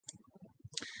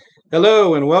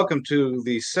Hello and welcome to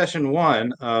the session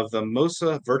one of the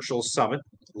MOSA Virtual Summit,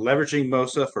 leveraging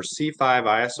MOSA for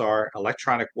C5ISR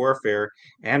electronic warfare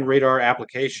and radar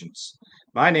applications.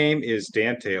 My name is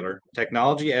Dan Taylor,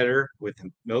 technology editor with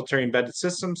Military Embedded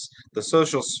Systems, the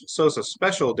SOSA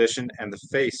Special Edition, and the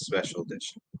FACE Special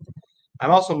Edition.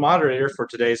 I'm also moderator for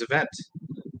today's event.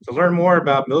 To learn more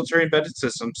about military embedded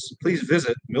systems, please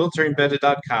visit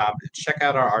militaryembedded.com and check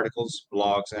out our articles,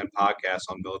 blogs, and podcasts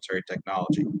on military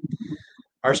technology.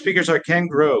 Our speakers are Ken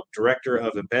Grove, Director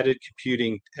of Embedded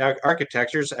Computing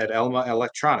Architectures at Elma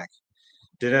Electronic,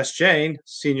 Dinesh Jain,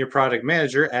 Senior Product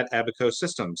Manager at Abaco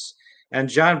Systems, and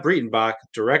John Breitenbach,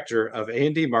 Director of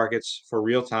A&D Markets for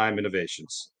Real-Time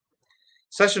Innovations.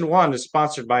 Session 1 is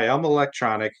sponsored by Elma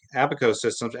Electronic, Abaco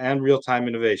Systems, and Real-Time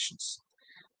Innovations.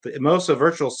 The MOSA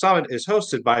Virtual Summit is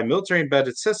hosted by Military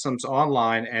Embedded Systems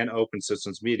Online and Open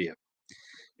Systems Media.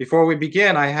 Before we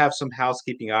begin, I have some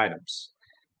housekeeping items.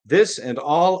 This and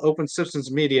all Open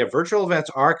Systems Media virtual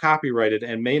events are copyrighted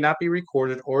and may not be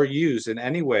recorded or used in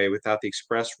any way without the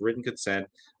express written consent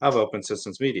of Open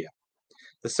Systems Media.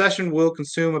 The session will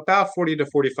consume about 40 to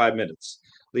 45 minutes,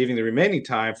 leaving the remaining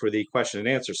time for the question and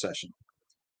answer session.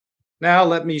 Now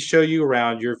let me show you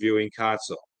around your viewing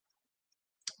console.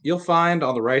 You'll find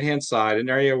on the right-hand side an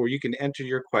area where you can enter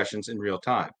your questions in real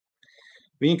time.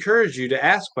 We encourage you to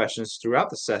ask questions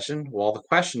throughout the session while the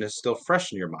question is still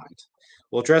fresh in your mind.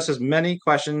 We'll address as many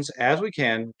questions as we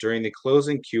can during the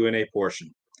closing Q&A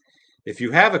portion. If you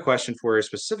have a question for a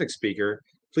specific speaker,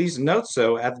 please note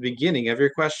so at the beginning of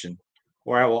your question,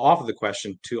 or I will offer the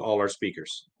question to all our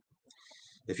speakers.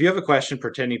 If you have a question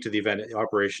pertaining to the event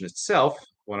operation itself,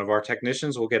 one of our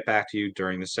technicians will get back to you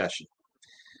during the session.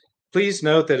 Please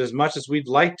note that as much as we'd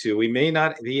like to, we may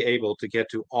not be able to get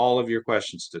to all of your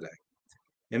questions today.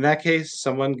 In that case,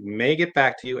 someone may get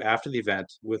back to you after the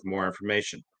event with more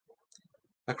information.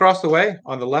 Across the way,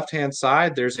 on the left-hand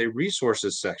side, there's a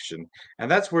resources section, and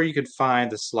that's where you can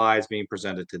find the slides being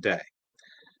presented today.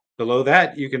 Below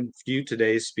that, you can view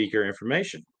today's speaker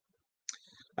information.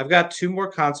 I've got two more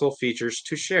console features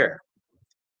to share.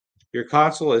 Your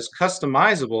console is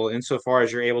customizable insofar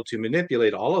as you're able to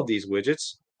manipulate all of these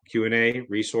widgets, Q&A,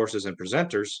 resources, and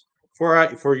presenters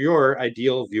for your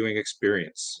ideal viewing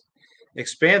experience.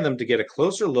 Expand them to get a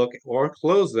closer look or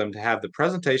close them to have the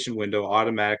presentation window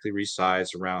automatically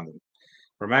resized around them.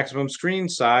 For maximum screen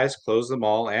size, close them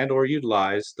all and or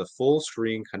utilize the full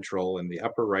screen control in the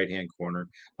upper right-hand corner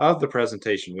of the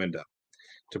presentation window.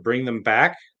 To bring them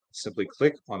back, simply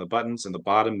click on the buttons in the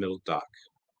bottom middle dock.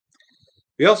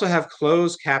 We also have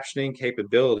closed captioning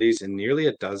capabilities in nearly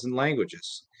a dozen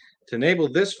languages. To enable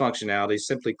this functionality,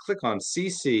 simply click on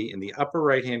CC in the upper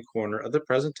right-hand corner of the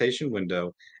presentation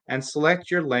window and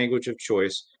select your language of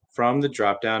choice from the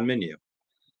drop-down menu.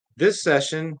 This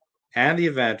session and the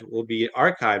event will be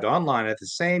archived online at the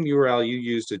same URL you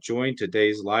used to join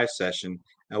today's live session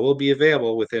and will be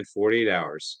available within 48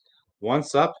 hours.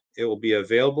 Once up, it will be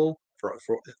available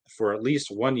for at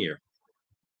least 1 year.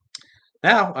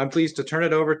 Now, I'm pleased to turn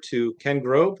it over to Ken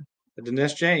Grove and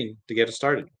Dinesh Jain to get us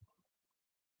started.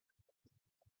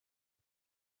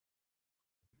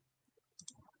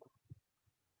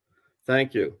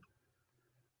 Thank you.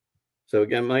 So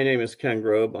again, my name is Ken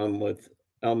Grove. I'm with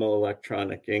Elma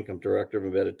Electronic Inc. I'm Director of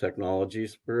Embedded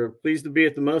Technologies. We're pleased to be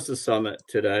at the MOSA Summit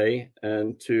today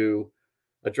and to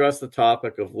address the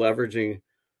topic of leveraging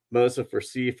MOSA for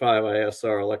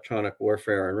C5ISR electronic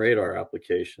warfare and radar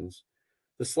applications.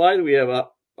 The slide we have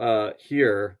up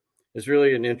here is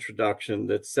really an introduction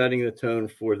that's setting the tone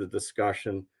for the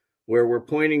discussion, where we're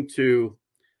pointing to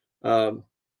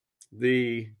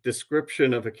the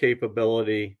description of a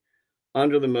capability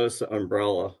under the MOSA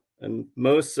umbrella. And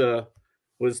MOSA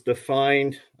was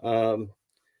defined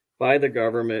by the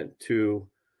government to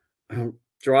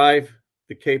drive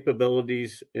the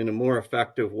capabilities in a more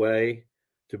effective way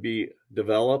to be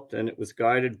developed, and it was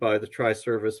guided by the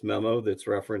Tri-Service memo that's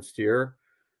referenced here.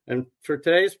 And for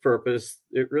today's purpose,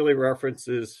 it really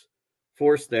references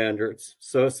 4 standards: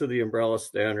 SOSA, the umbrella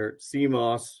standard,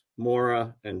 CMOSS,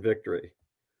 MORA, and Victory.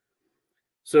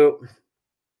 So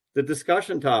the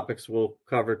discussion topics we'll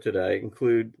cover today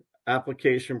include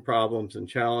application problems and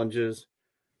challenges,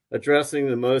 addressing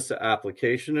the MOSA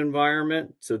application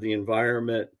environment, so the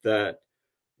environment that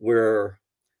we're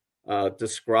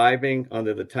describing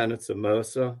under the tenets of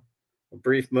MOSA, a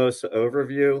brief MOSA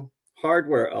overview,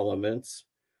 hardware elements,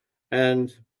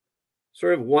 and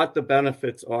sort of what the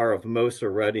benefits are of MOSA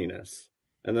readiness,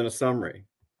 and then a summary.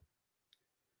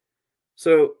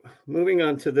 So moving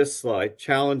on to this slide,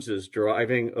 challenges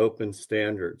driving open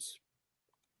standards.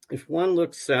 If one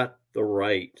looks at the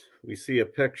right, we see a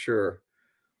picture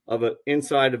of an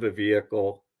inside of a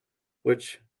vehicle,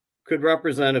 which could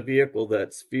represent a vehicle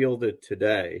that's fielded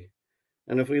today.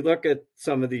 And if we look at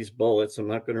some of these bullets, I'm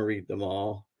not going to read them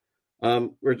all.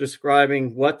 We're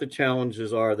describing what the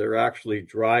challenges are that are actually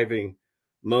driving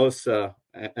MOSA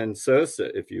and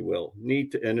SOSA, if you will,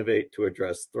 need to innovate to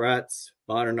address threats,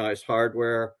 modernize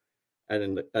hardware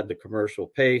at the commercial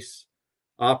pace,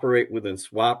 operate within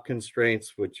swap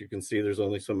constraints, which you can see there's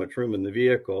only so much room in the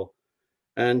vehicle,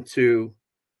 and to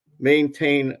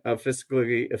maintain a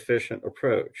fiscally efficient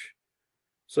approach.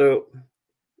 So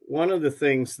one of the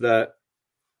things that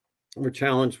we're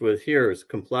challenged with here is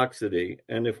complexity.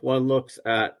 And if one looks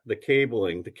at the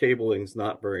cabling's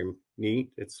not very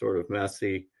neat. It's sort of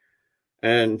messy.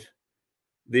 And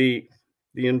the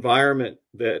environment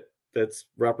that's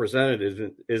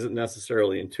represented isn't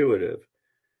necessarily intuitive.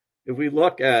 If we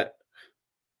look at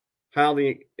how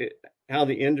the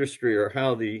industry or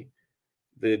how the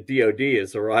DoD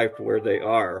has arrived where they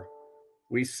are,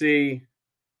 we see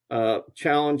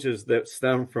challenges that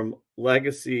stem from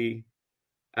legacy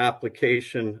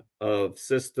application of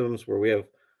systems where we have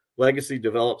legacy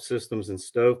developed systems and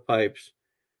stovepipes.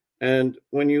 And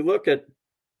when you look at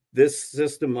this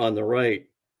system on the right,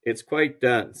 it's quite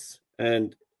dense,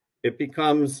 and it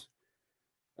becomes,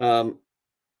 in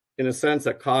a sense,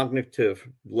 a cognitive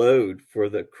load for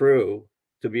the crew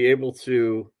to be able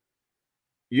to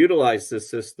utilize this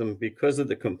system because of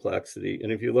the complexity.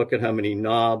 And if you look at how many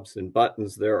knobs and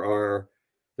buttons there are,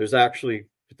 there's actually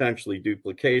potentially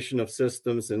duplication of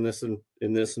systems in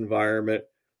this environment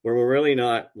where we're really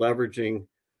not leveraging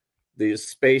the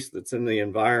space that's in the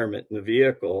environment in the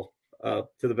vehicle to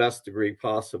the best degree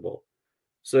possible.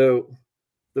 So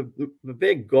the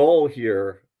big goal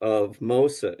here of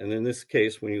MOSA, and in this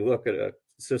case, when you look at a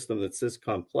system that's this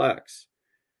complex,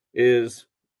 is,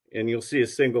 and you'll see a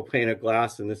single pane of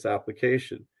glass in this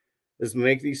application, is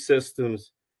make these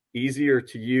systems easier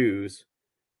to use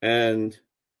and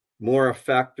more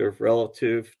effective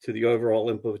relative to the overall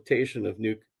implementation of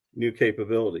new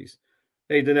capabilities.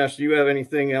 Hey, Dinesh, do you have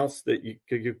anything else that you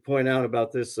could point out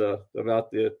about this,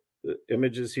 about the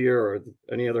images here, or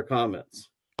any other comments?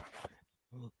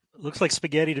 Looks like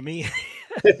spaghetti to me.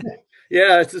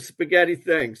 Yeah, it's a spaghetti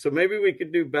thing. So maybe we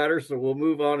could do better. So we'll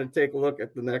move on and take a look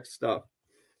at the next stuff.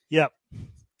 Yep.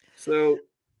 So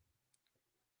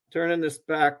turning this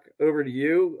back over to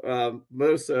you,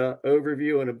 MOSA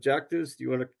overview and objectives. Do you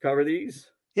want to cover these?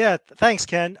 Yeah, thanks,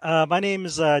 Ken. My name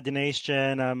is Dinesh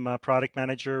Jain. I'm a product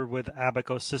manager with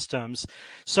Abaco Systems.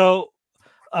 So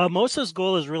MOSA's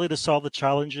goal is really to solve the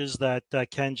challenges that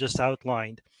Ken just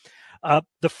outlined.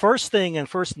 The first and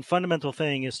fundamental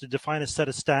thing is to define a set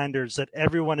of standards that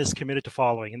everyone is committed to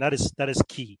following, and that is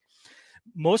key.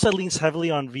 MOSA leans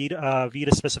heavily on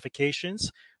VIDA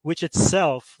specifications, which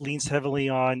itself leans heavily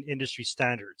on industry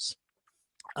standards.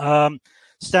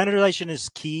 Standardization is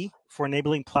key for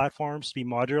enabling platforms to be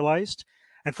modularized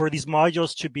and for these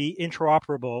modules to be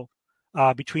interoperable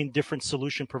between different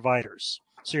solution providers.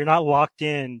 So you're not locked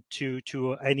in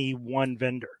to any one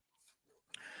vendor.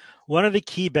 One of the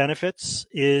key benefits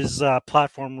is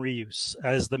platform reuse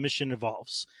as the mission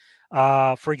evolves.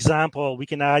 For example, we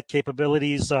can add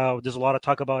capabilities. There's a lot of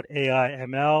talk about AI,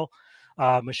 ML,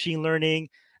 machine learning,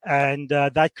 and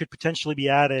that could potentially be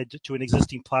added to an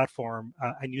existing platform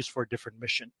and used for a different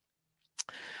mission.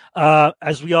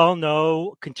 As we all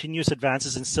know, continuous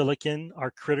advances in silicon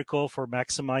are critical for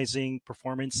maximizing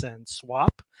performance and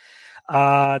swap.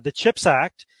 The CHIPS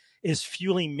Act is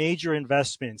fueling major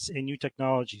investments in new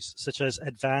technologies, such as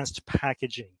advanced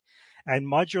packaging. And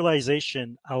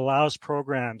modularization allows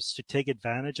programs to take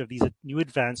advantage of these new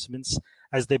advancements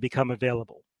as they become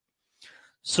available.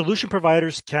 Solution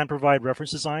providers can provide reference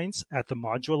designs at the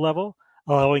module level,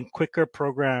 allowing quicker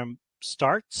program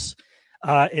starts.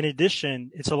 In addition,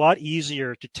 it's a lot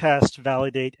easier to test,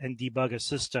 validate, and debug a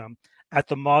system at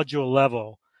the module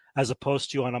level as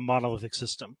opposed to on a monolithic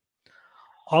system.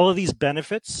 All of these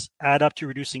benefits add up to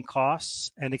reducing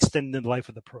costs and extending the life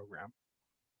of the program.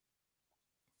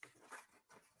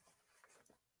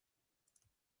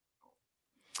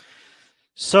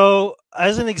 So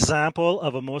as an example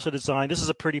of a MOSA design, this is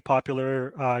a pretty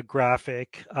popular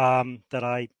graphic that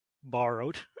I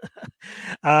borrowed.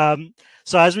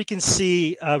 So as we can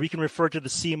see, we can refer to the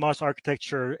CMOSS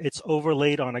architecture. It's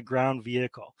overlaid on a ground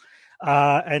vehicle.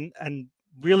 And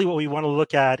really what we want to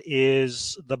look at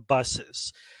is the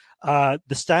buses. The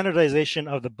standardization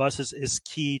of the buses is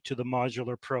key to the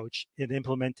modular approach in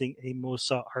implementing a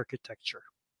MOSA architecture.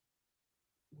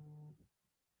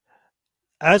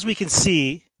 As we can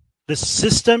see, the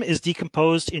system is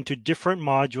decomposed into different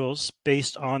modules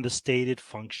based on the stated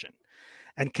function.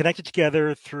 and connected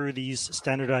together through these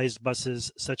standardized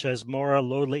buses such as MORA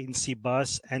low latency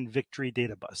bus and Victory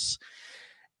data bus.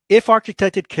 If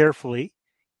architected carefully,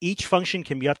 each function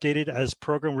can be updated as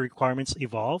program requirements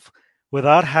evolve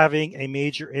without having a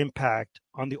major impact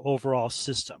on the overall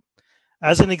system.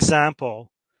 As an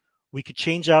example, we could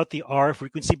change out the RF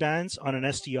frequency bands on an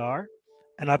SDR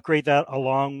and upgrade that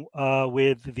along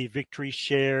with the Victory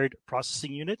shared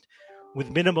processing unit with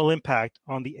minimal impact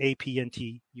on the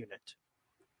APNT unit.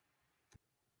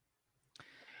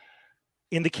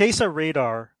 In the case of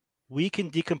radar, we can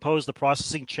decompose the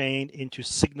processing chain into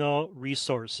signal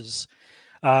resources,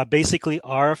 basically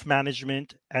RF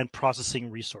management and processing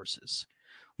resources.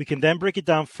 We can then break it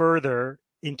down further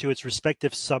into its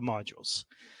respective submodules.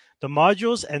 The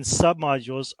modules and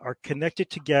submodules are connected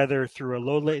together through a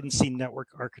low latency network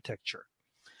architecture.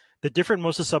 The different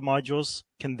MOSA submodules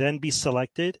can then be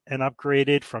selected and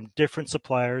upgraded from different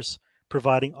suppliers,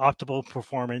 providing optimal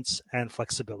performance and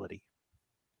flexibility.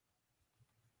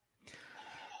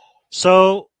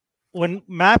 So when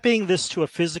mapping this to a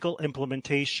physical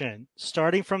implementation,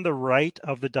 starting from the right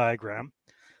of the diagram,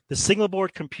 the single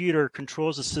board computer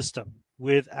controls the system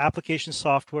with application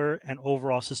software and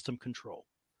overall system control.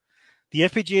 The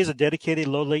FPGA is a dedicated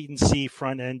low latency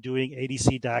front end doing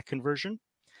ADC DAC conversion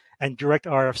and direct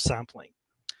RF sampling.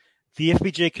 The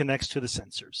FPGA connects to the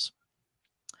sensors.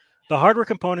 The hardware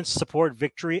components support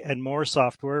Victory and MORA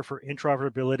software for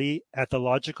interoperability at the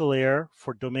logical layer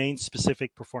for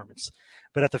domain-specific performance.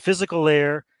 But at the physical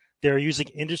layer, they're using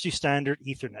industry standard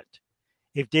Ethernet.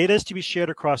 If data is to be shared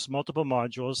across multiple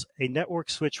modules, a network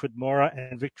switch with MORA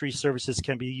and Victory services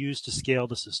can be used to scale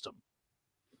the system.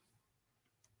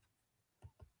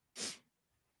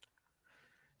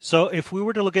 So if we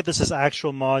were to look at this as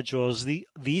actual modules,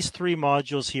 these three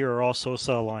modules here are all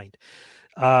SOSA aligned.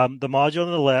 The module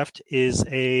on the left is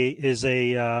a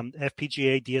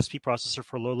FPGA DSP processor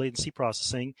for low latency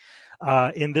processing.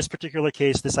 In this particular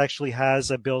case, this actually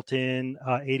has a built-in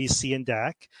ADC and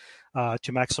DAC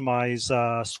to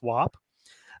maximize swap.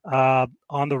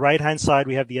 On the right-hand side,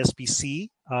 we have the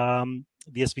SBC.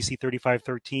 The SBC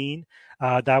 3513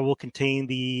 that will contain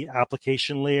the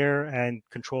application layer and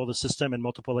control the system, and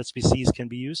multiple SBCs can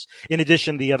be used. In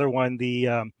addition, the other one,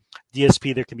 the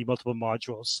DSP, there can be multiple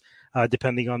modules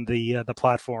depending on the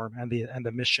platform and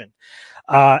the mission.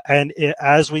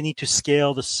 As we need to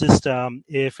scale the system,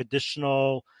 if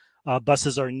additional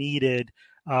buses are needed,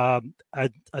 a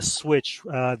switch,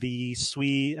 the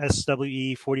SWE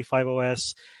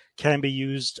SWE45OS, can be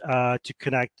used to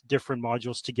connect different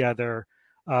modules together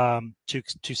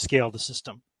to scale the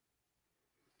system.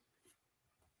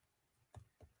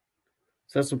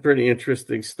 So that's some pretty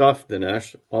interesting stuff,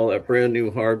 Dinesh. All that brand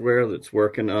new hardware that's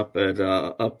working up at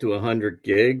up to 100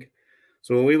 gig.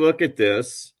 So when we look at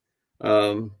this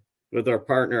with our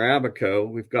partner Abaco,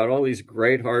 we've got all these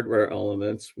great hardware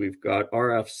elements. We've got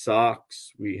RF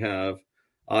SOCs, we have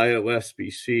IO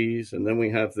SBCs, and then we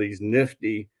have these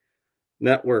nifty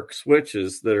network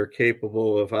switches that are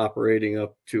capable of operating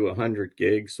up to 100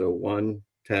 gigs, so 1,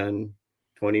 10,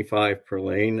 25 per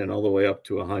lane, and all the way up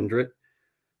to 100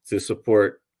 to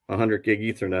support 100 gig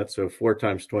Ethernet, so 4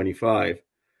 times 25.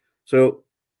 So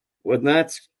when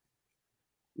that's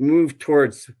moved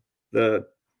towards the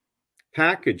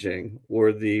packaging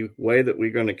or the way that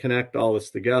we're going to connect all this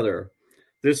together,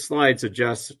 this slide's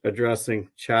addressing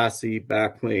chassis,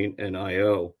 backplane, and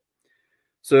I/O.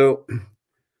 So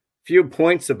few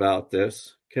points about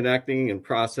this, connecting and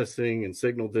processing and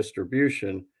signal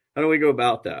distribution. How do we go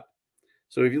about that?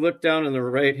 So if you look down in the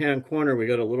right-hand corner, we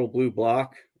got a little blue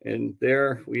block, and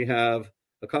there we have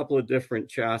a couple of different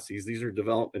chassis. These are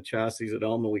development chassis at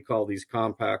Elma. We call these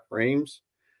compact frames.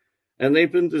 And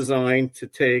they've been designed to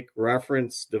take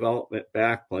reference development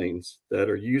backplanes that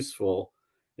are useful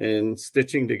in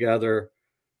stitching together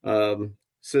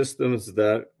systems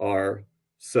that are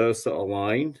SOSA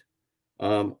aligned,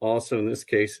 also in this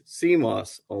case,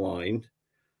 CMOSS aligned,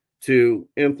 to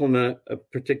implement a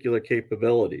particular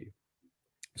capability.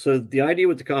 So the idea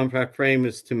with the compact frame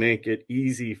is to make it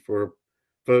easy for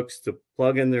folks to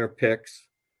plug in their PICs,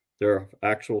 their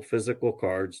actual physical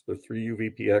cards, the 3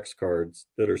 UVPX cards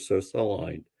that are SOSA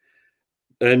aligned,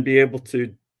 and be able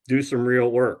to do some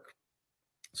real work.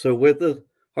 So with the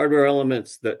hardware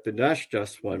elements that Dinesh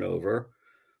just went over,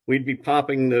 we'd be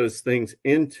popping those things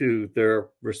into their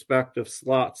respective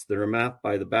slots that are mapped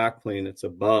by the backplane that's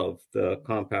above the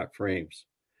compact frames.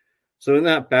 So in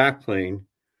that backplane,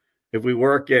 if we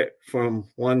work it from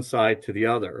one side to the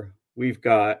other, we've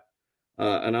got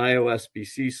an IO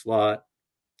SBC slot,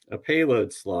 a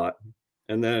payload slot,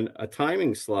 and then a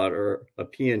timing slot or a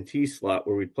PNT slot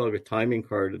where we plug a timing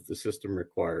card if the system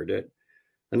required it.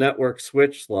 a network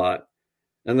switch slot,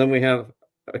 and then we have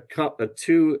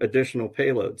two additional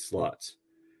payload slots.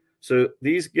 So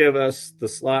these give us the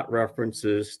slot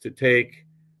references to take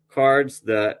cards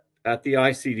that at the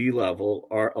ICD level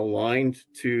are aligned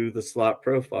to the slot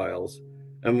profiles,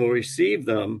 and we'll receive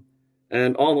them,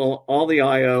 and all the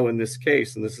I/O in this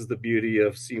case, and this is the beauty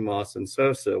of CMOSS and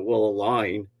SOSA, will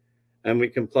align, and we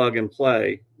can plug and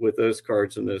play with those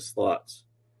cards in those slots.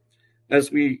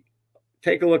 As we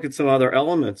take a look at some other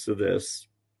elements of this,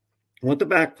 what the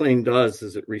backplane does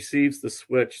is it receives the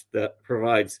switch that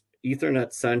provides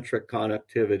Ethernet-centric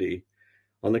connectivity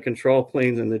on the control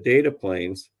planes and the data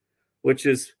planes, which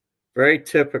is very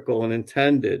typical and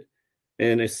intended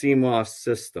in a CMOSS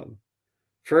system.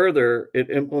 Further, it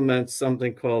implements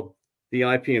something called the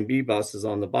IP&B buses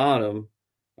on the bottom,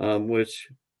 which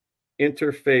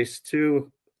interface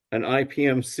to an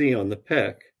IPMC on the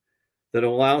PIC that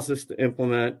allows us to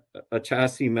implement a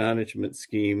chassis management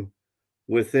scheme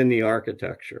within the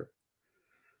architecture.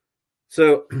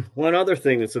 So one other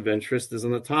thing that's of interest is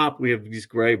on the top, we have these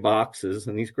gray boxes,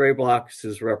 and these gray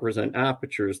boxes represent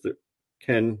apertures that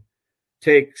can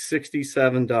take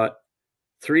 67.3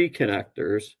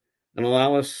 connectors and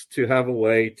allow us to have a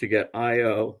way to get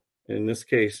I/O, in this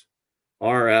case,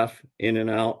 RF, in and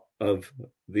out of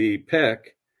the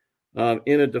PIC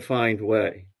in a defined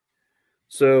way.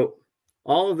 So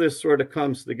all of this sort of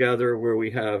comes together where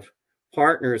we have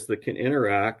partners that can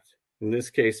interact, in this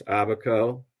case,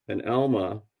 Abaco and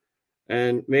Elma,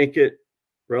 and make it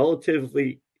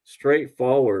relatively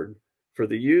straightforward for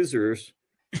the users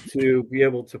to be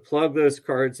able to plug those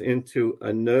cards into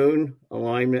a known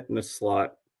alignment in a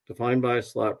slot defined by a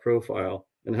slot profile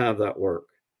and have that work.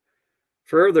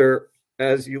 Further,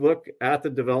 as you look at the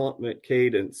development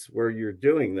cadence where you're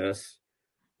doing this,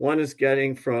 one is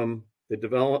getting from the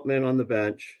development on the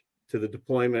bench to the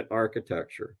deployment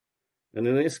architecture. And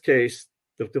in this case,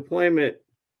 the deployment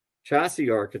chassis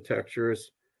architecture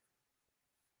is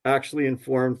actually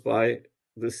informed by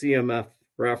the CMF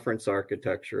reference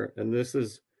architecture. And this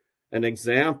is an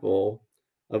example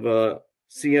of a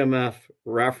CMF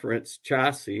reference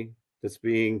chassis that's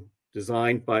being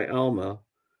designed by Elma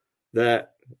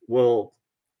that will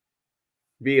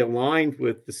be aligned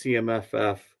with the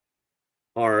CMFF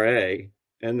RA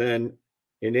and then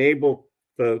enable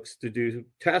folks to do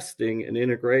testing and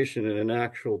integration in an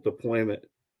actual deployment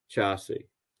chassis.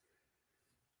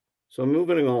 So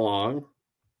moving along,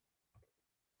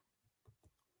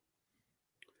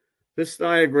 this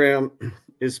diagram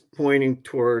is pointing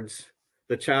towards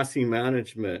the chassis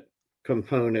management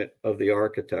component of the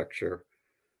architecture,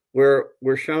 where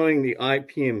we're showing the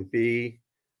IP&B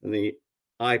and the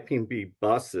IP&B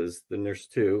buses, then there's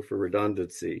two for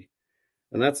redundancy,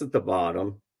 and that's at the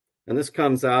bottom. And this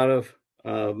comes out of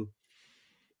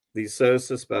the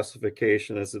SOSA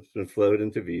specification as it's been flowed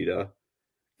into VITA.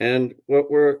 And what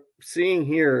we're seeing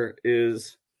here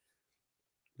is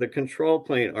the control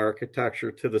plane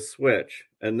architecture to the switch,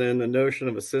 and then the notion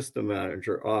of a system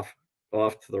manager off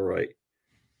to the right.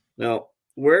 Now,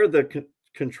 where the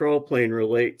control plane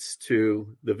relates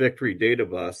to the Victory data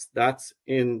bus, that's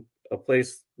in a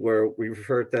place where we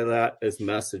refer to that as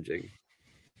messaging.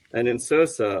 And in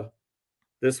SOSA,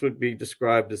 this would be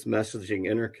described as messaging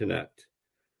interconnect.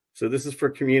 So this is for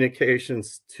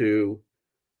communications to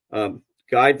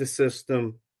guide the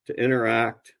system to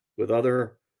interact with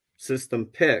other system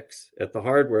PICs at the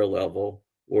hardware level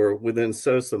or within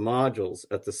SOSA modules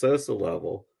at the SOSA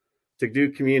level to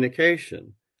do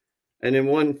communication. And then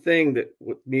one thing that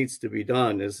needs to be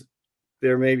done is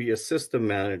there may be a system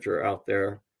manager out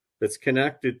there that's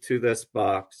connected to this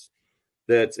box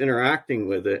that's interacting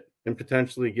with it and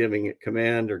potentially giving it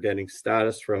command or getting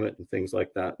status from it and things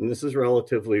like that. And this is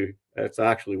it's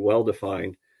actually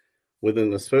well-defined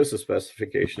within the SOSA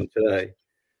specification today.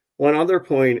 One other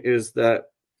point is that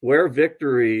where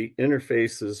Victory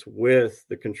interfaces with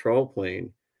the control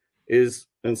plane is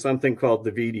in something called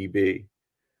the VDB.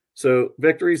 So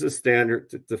Victory is a standard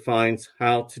that defines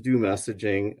how to do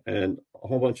messaging and a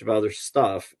whole bunch of other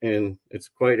stuff, and it's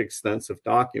quite an extensive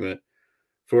document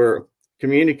for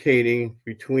communicating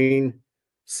between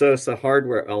SOSA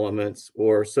hardware elements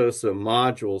or SOSA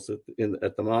modules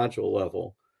at the module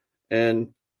level.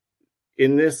 And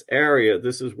in this area,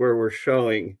 this is where we're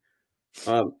showing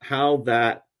how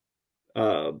that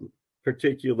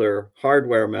particular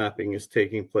hardware mapping is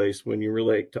taking place when you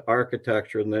relate to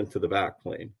architecture and then to the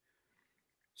backplane.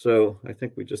 So I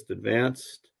think we just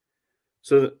advanced.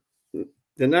 So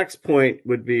the next point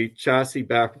would be chassis,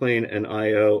 backplane, and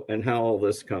I/O, and how all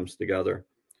this comes together.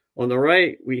 On the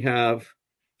right, we have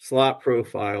slot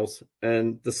profiles,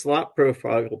 and the slot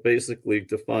profile basically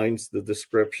defines the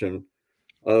description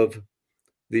of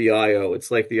the I/O.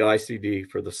 It's like the ICD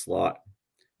for the slot.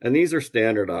 And these are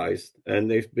standardized, and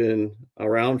they've been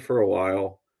around for a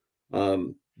while.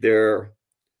 They're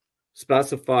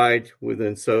specified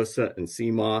within SOSA and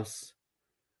CMOSS.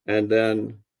 And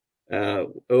then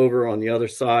over on the other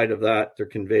side of that, they're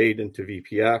conveyed into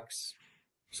VPX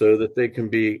so that they can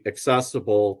be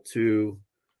accessible to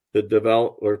the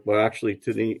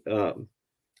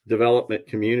development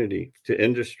community, to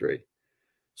industry.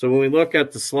 So when we look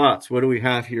at the slots, what do we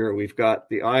have here? We've got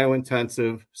the IO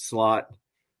intensive slot.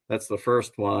 That's the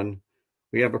first one.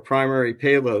 We have a primary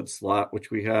payload slot,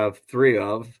 which we have 3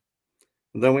 of.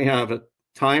 And then we have a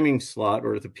timing slot,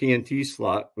 or the PNT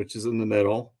slot, which is in the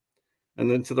middle. And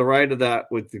then to the right of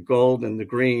that, with the gold and the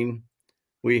green,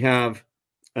 we have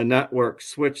a network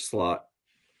switch slot.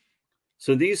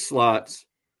 So these slots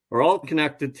are all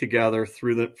connected together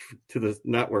to the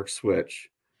network switch,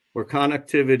 where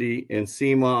connectivity in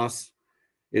CMOSS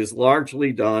is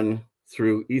largely done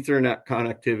through Ethernet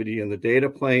connectivity in the data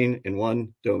plane in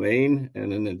one domain,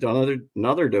 and in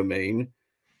another domain,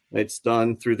 it's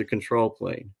done through the control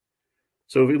plane.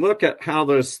 So if we look at how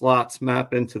those slots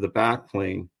map into the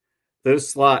backplane, those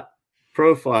slot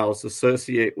profiles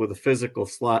associate with a physical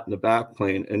slot in the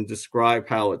backplane and describe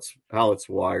how it's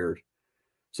wired.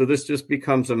 So this just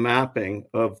becomes a mapping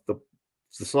of the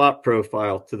slot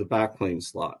profile to the backplane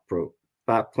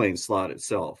slot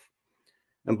itself.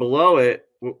 And below it,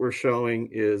 what we're showing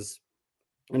is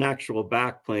an actual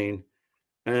backplane,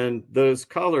 and those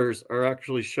colors are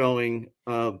actually showing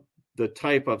the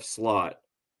type of slot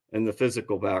in the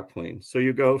physical backplane. So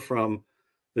you go from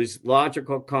these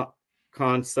logical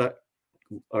concept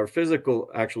or physical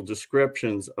actual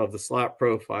descriptions of the slot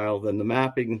profile, then the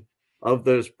mapping of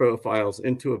those profiles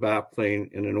into a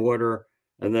backplane in an order,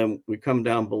 and then we come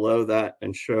down below that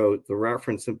and show the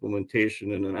reference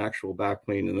implementation in an actual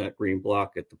backplane in that green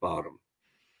block at the bottom.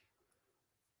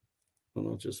 And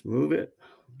I'll just move it.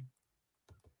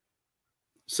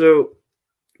 So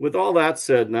with all that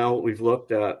said, now what we've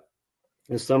looked at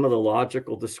is some of the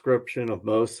logical description of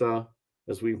MOSA.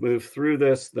 As we move through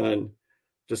this, then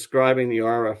describing the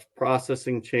RF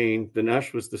processing chain,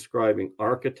 Dinesh was describing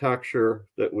architecture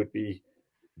that would be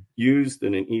used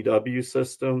in an EW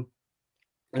system.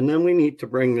 And then we need to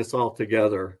bring this all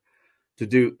together to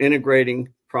do integrating,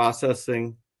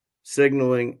 processing,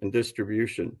 signaling, and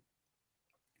distribution.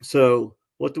 So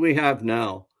what do we have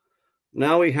now?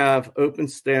 Now we have open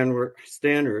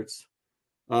standards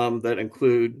that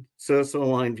include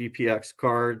SOSA-aligned VPX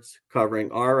cards covering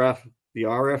the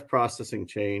RF processing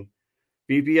chain,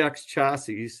 VPX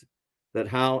chassis that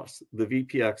house the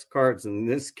VPX cards. In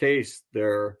this case,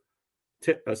 they're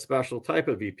a special type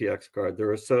of VPX card.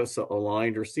 They're a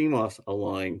SOSA-aligned or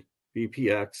CMOSS-aligned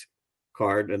VPX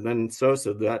card, and then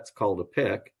SOSA, that's called a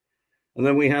PIC. And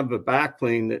then we have a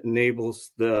backplane that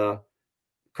enables the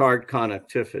card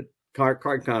connectivity.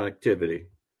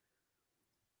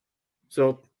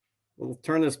 So we'll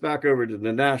turn this back over to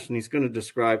Dinesh, and he's going to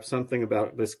describe something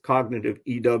about this cognitive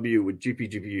EW with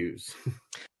GPGPUs.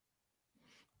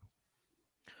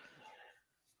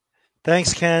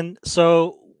 Thanks, Ken.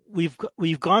 So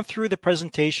we've gone through the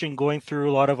presentation, going through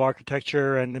a lot of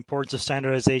architecture and the importance of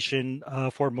standardization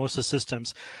for MOSA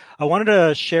systems. I wanted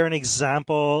to share an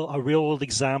example, a real-world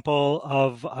example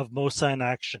of MOSA in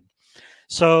action.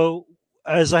 So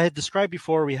as I had described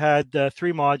before, we had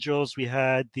 3 modules. We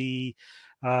had the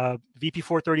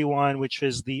VP431, which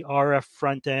is the RF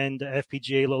front end,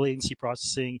 FPGA low latency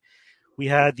processing. We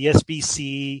had the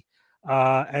SBC,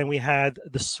 and we had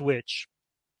the switch.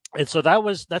 And so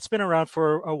that's been around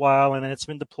for a while, and it's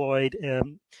been deployed.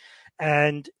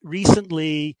 And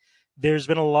recently, there's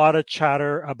been a lot of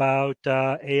chatter about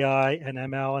AI and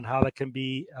ML and how that can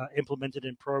be implemented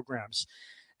in programs.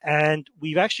 And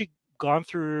we've actually gone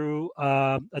through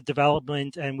a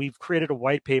development, and we've created a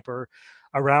white paper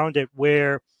around it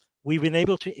where we've been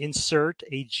able to insert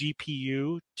a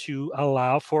GPU to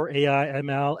allow for AI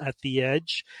ML at the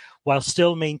edge while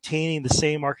still maintaining the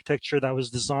same architecture that was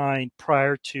designed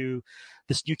prior to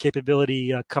this new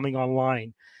capability coming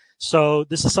online. So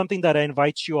this is something that I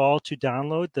invite you all to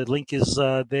download. The link is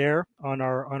there on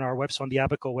our website, on the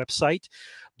Abaco website.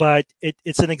 But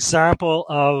it's an example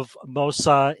of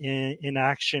MOSA in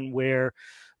action, where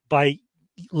by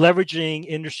leveraging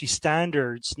industry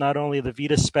standards, not only the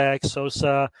VITA spec,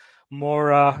 SOSA,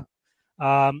 MORA,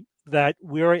 that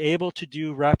we're able to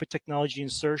do rapid technology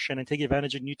insertion and take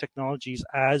advantage of new technologies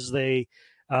as they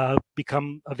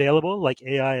become available, like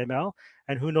AI, ML,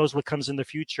 and who knows what comes in the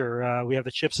future. We have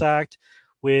the CHIPS Act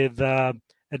with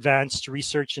advanced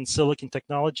research in silicon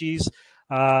technologies.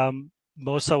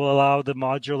 MOSA will allow the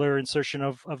modular insertion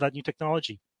of that new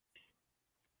technology.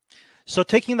 So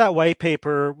taking that white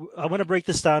paper, I want to break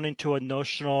this down into a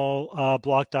notional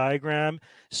block diagram.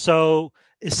 So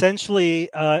essentially,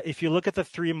 if you look at the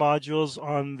three modules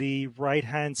on the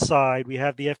right-hand side, we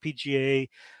have the FPGA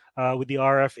with the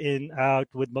RF in, out,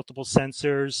 with multiple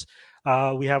sensors.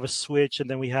 We have a switch, and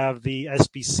then we have the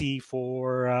SBC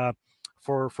for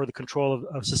the control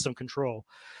of system control.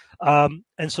 And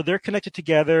so they're connected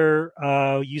together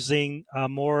using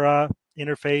MORA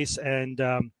interface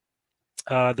and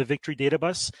the Victory data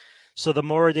bus. So the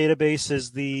MORA database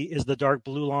is the dark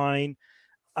blue line.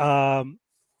 Low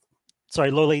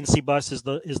latency bus is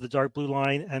the dark blue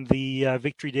line, and the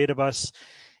Victory data bus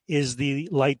is the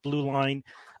light blue line.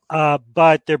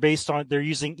 But they're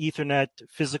using Ethernet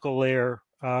physical layer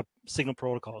signal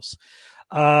protocols.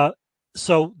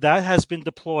 So that has been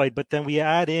deployed, but then we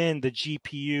add in the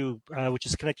GPU, which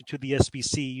is connected to the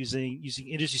SBC using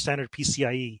industry standard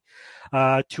PCIe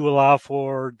to allow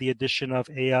for the addition of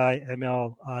AI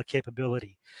ML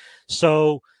capability.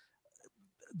 So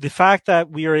the fact that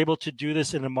we are able to do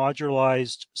this in a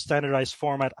modularized, standardized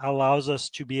format allows us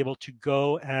to be able to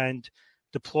go and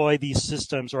deploy these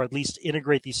systems, or at least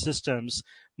integrate these systems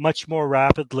much more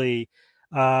rapidly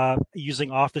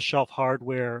using off-the-shelf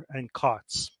hardware and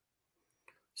COTS.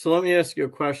 So let me ask you a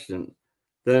question.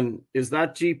 Then is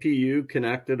that GPU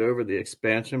connected over the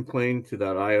expansion plane to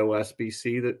that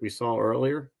IOSBC that we saw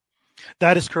earlier?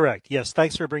 That is correct. Yes.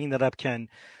 Thanks for bringing that up, Ken.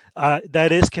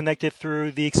 That is connected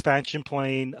through the expansion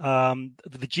plane.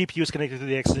 The GPU is connected to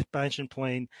the expansion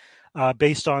plane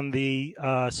based on the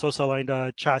SOSA aligned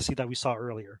chassis that we saw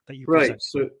earlier that you presented. Right.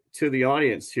 So to the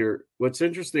audience here, what's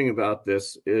interesting about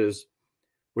this is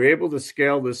we're able to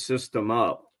scale this system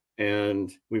up.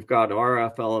 And we've got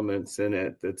RF elements in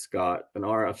it that's got an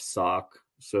RF sock,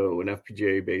 so an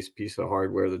FPGA-based piece of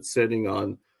hardware that's sitting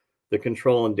on the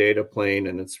control and data plane,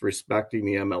 and it's respecting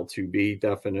the ML2B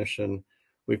definition.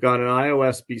 We've got an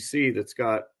IOSBC that's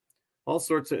got all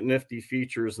sorts of nifty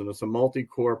features, and it's a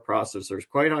multi-core processor. It's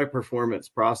quite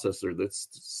high-performance processor that's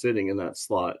sitting in that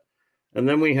slot. And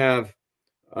then we have,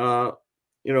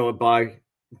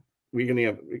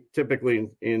 typically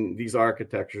in these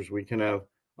architectures, we can have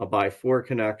a by 4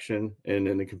 connection, and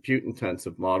in the compute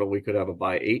intensive model, we could have a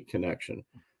by 8 connection.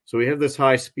 So we have this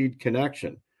high speed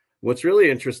connection. What's really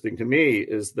interesting to me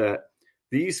is that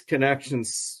these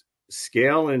connections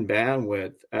scale in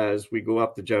bandwidth as we go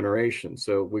up the generation.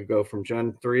 So we go from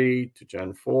Gen 3 to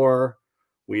Gen 4.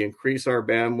 We increase our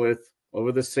bandwidth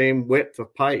over the same width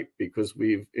of pipe because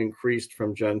we've increased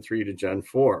from Gen 3 to Gen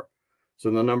 4.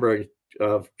 So the number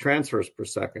of transfers per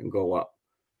second go up.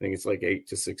 I think it's like 8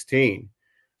 to 16.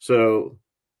 So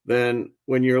then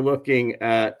when you're looking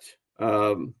at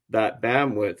that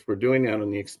bandwidth, we're doing that on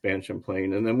the expansion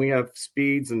plane. And then we have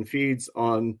speeds and feeds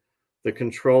on the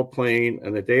control plane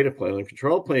and the data plane. On the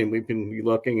control plane, we can be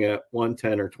looking at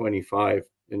 110 or 25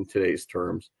 in today's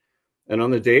terms. And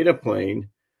on the data plane,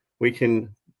 we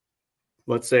can,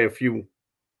 let's say a few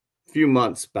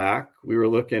months back, we were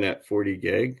looking at 40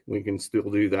 gig. We can still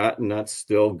do that, and that's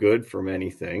still good for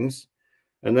many things.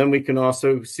 And then we can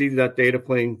also see that data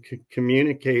plane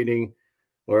communicating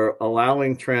or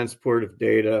allowing transport of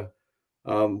data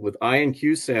with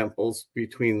INQ samples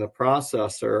between the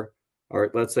processor, or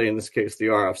let's say in this case, the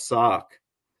RF sock,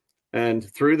 and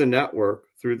through the network,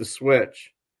 through the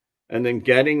switch, and then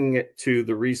getting it to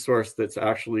the resource that's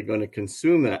actually going to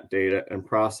consume that data and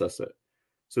process it.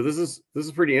 So this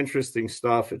is pretty interesting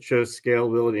stuff. It shows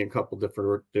scalability in a couple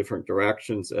different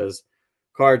directions. As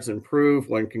cards improve,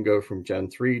 one can go from Gen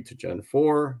 3 to Gen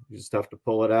 4. You just have to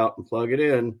pull it out and plug it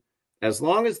in, as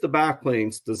long as the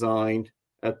backplane's designed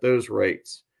at those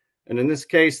rates. And in this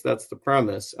case, that's the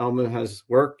premise. Elma has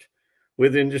worked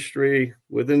with industry,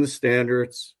 within the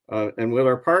standards, and with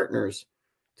our partners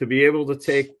to be able to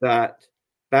take that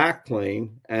backplane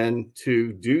and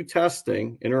to do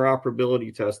testing,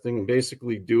 interoperability testing, and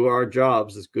basically do our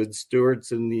jobs as good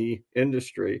stewards in the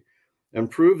industry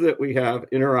and prove that we have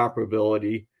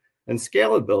interoperability and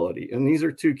scalability. And these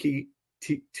are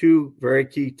two very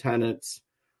key tenets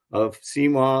of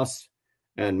CMOSS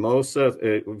and MOSA.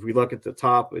 If we look at the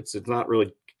top, it's not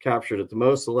really captured at the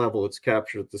MOSA level, it's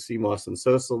captured at the CMOSS and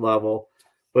SOSA level.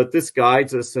 But this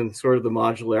guides us in sort of the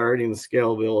modularity and the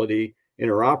scalability,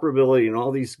 interoperability, and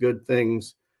all these good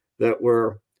things that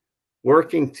we're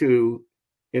working to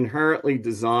inherently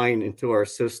design into our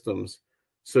systems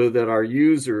so that our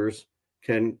users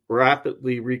can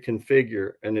rapidly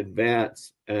reconfigure and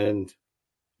advance and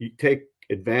take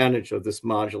advantage of this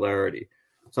modularity.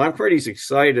 So I'm pretty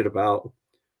excited about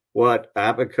what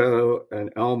Abaco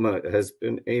and Elma has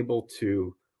been able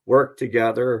to work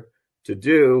together to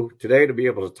do today to be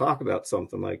able to talk about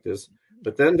something like this,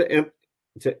 but then to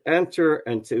enter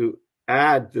and to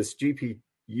add this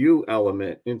GPU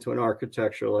element into an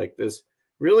architecture like this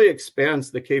really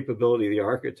expands the capability of the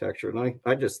architecture. And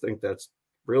I just think that's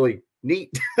really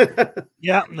neat.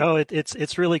 Yeah, no,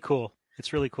 it's really cool.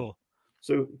 It's really cool.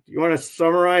 So you want to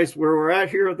summarize where we're at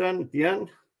here then at the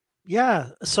end? Yeah.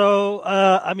 So,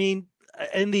 I mean,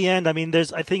 in the end, I mean,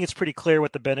 I think it's pretty clear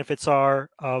what the benefits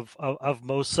are of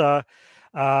MOSA.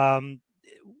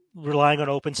 Relying on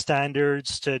open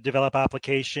standards to develop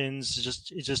applications,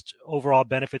 just overall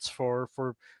benefits for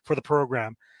the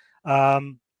program.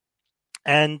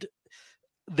 And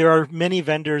there are many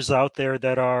vendors out there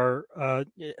that are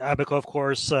Abaco, of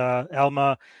course,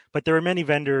 Elma, but there are many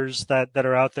vendors that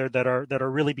are out there that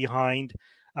are really behind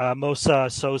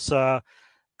MOSA, SOSA,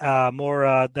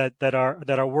 MORA, that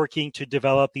are working to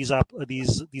develop these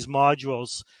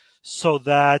modules so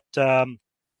that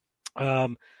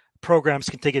programs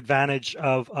can take advantage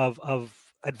of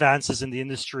advances in the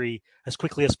industry as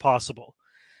quickly as possible,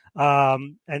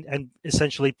 and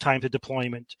essentially time to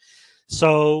deployment.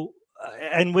 So,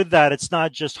 and with that, it's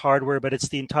not just hardware, but it's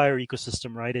the entire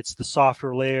ecosystem, right? It's the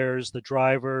software layers, the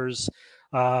drivers,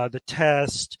 the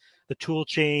test, the tool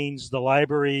chains, the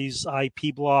libraries,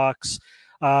 IP blocks,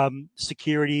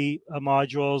 security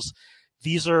modules.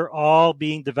 These are all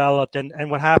being developed,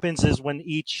 and what happens is when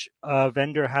each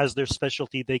vendor has their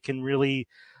specialty, they can really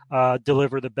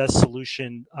deliver the best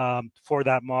solution for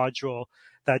that module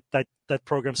that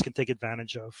programs can take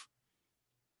advantage of.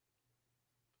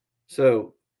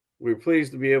 So we're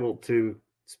pleased to be able to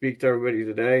speak to everybody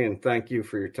today, and thank you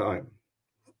for your time.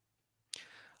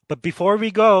 But before we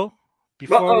go,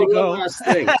 last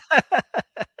thing.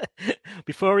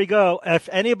 Before we go, if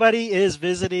anybody is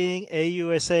visiting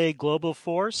AUSA Global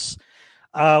Force,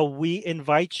 we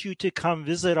invite you to come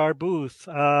visit our booth.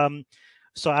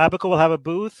 So Abaco will have a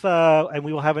booth, and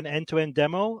we will have an end-to-end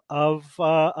demo of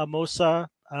a MOSA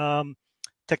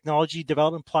technology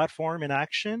development platform in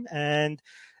action, and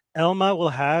Elma will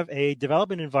have a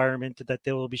development environment that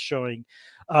they will be showing.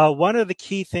 One of the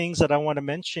key things that I want to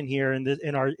mention here in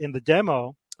the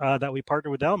demo that we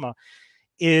partner with Elma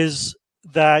is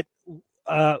that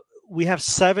we have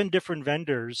 7 different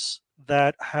vendors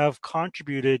that have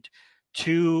contributed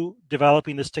to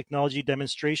developing this technology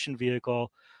demonstration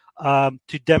vehicle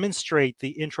to demonstrate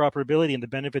the interoperability and the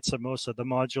benefits of MOSA, the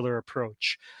modular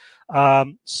approach.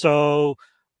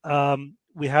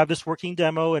 We have this working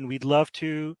demo, and we'd love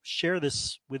to share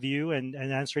this with you and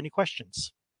answer any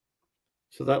questions.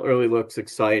 So that really looks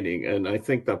exciting. And I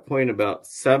think that point about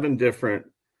 7 different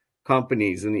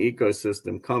companies in the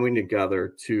ecosystem coming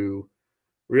together to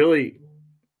really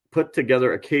put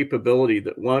together a capability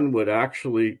that one would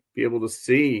actually be able to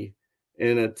see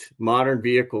in a modern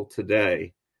vehicle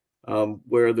today,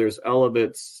 where there's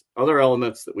other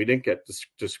elements that we didn't get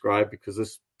described because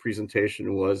this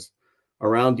presentation was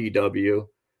around DW,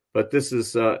 but this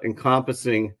is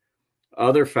encompassing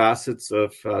other facets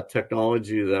of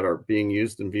technology that are being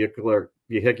used in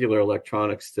vehicular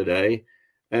electronics today.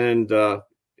 And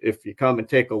if you come and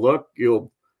take a look,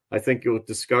 I think you'll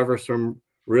discover some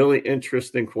really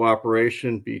interesting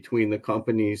cooperation between the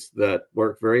companies that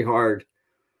work very hard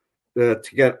to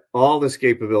get all this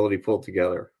capability pulled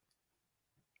together.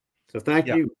 So thank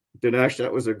you, Dinesh.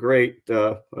 That was a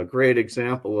great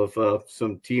example of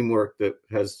some teamwork that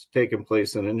has taken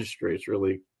place in industry. It's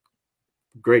really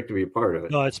great to be a part of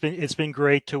it. No, it's been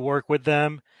great to work with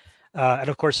them, and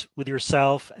of course with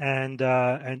yourself and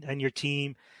your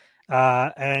team,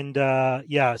 so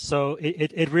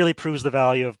it really proves the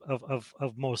value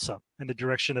of MOSA and the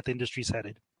direction that the industry's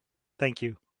headed. Thank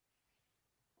you.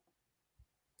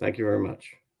 Thank you very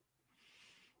much.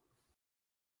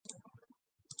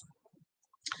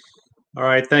 All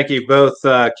right, thank you both,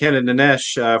 Ken and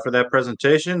Dinesh, for that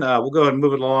presentation. We'll go ahead and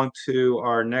move it along to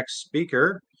our next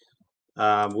speaker,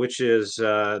 which is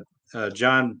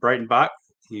John Breitenbach.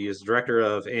 He is Director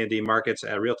of A&D Markets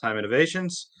at Real Time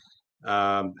Innovations,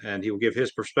 and he will give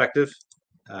his perspective.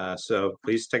 So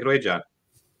please take it away, John.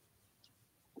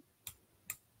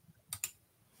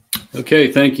 Okay,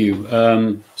 thank you.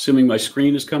 Assuming my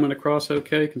screen is coming across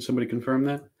okay, can somebody confirm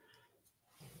that?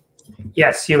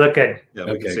 Yes, you look good. Yeah,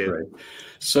 okay, great.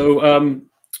 So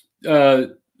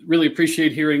really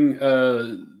appreciate hearing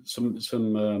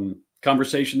some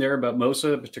conversation there about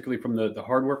MOSA, particularly from the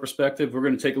hardware perspective. We're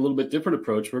going to take a little bit different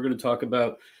approach. We're going to talk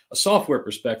about a software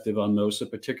perspective on MOSA,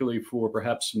 particularly for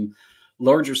perhaps some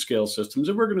larger scale systems.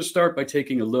 And we're going to start by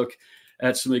taking a look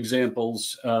at some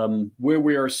examples where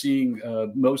we are seeing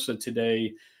MOSA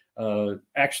today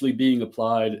actually being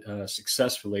applied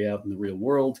successfully out in the real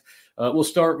world. We'll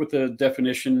start with the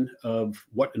definition of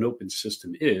what an open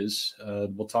system is.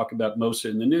 We'll talk about MOSA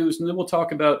in the news, and then we'll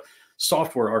talk about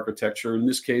software architecture. In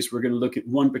this case, we're going to look at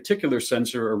one particular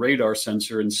sensor, a radar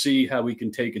sensor, and see how we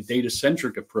can take a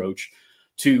data-centric approach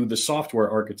to the software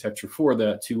architecture for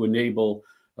that to enable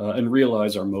and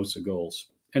realize our MOSA goals.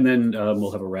 And then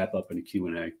we'll have a wrap up and a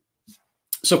Q&A.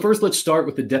 So first, let's start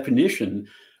with the definition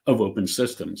of open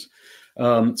systems.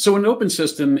 So an open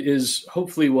system is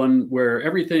hopefully one where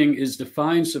everything is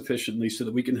defined sufficiently so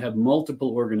that we can have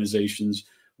multiple organizations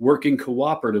working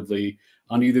cooperatively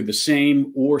on either the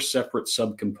same or separate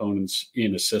subcomponents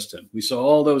in a system. We saw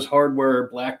all those hardware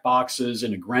black boxes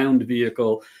in a ground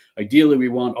vehicle. Ideally, we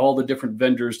want all the different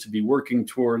vendors to be working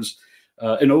towards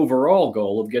an overall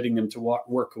goal of getting them to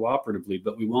work cooperatively,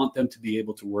 but we want them to be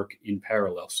able to work in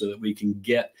parallel so that we can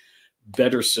get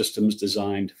better systems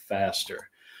designed faster.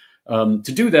 To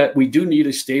do that, we do need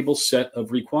a stable set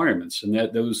of requirements, and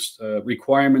that those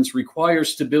requirements require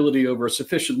stability over a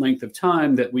sufficient length of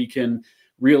time that we can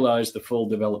realize the full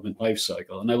development life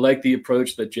cycle. And I like the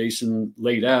approach that Jason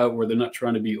laid out, where they're not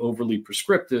trying to be overly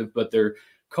prescriptive, but they're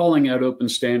calling out open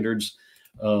standards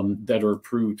that are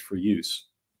approved for use.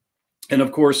 And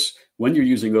of course, when you're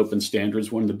using open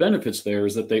standards, one of the benefits there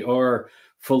is that they are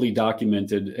fully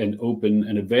documented and open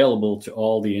and available to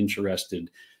all the interested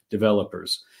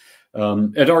developers.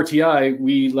 At RTI,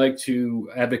 we like to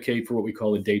advocate for what we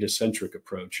call a data-centric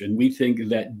approach. And we think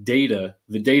that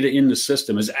the data in the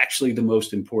system is actually the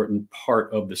most important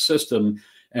part of the system.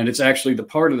 And it's actually the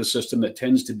part of the system that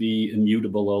tends to be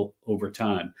immutable over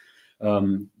time.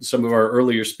 Some of our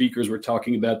earlier speakers were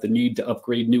talking about the need to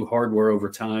upgrade new hardware over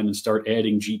time and start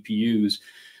adding GPUs.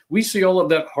 We see all of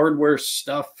that hardware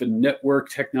stuff and network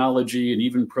technology and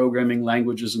even programming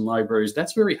languages and libraries.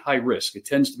 That's very high risk. It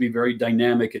tends to be very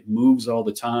dynamic. It moves all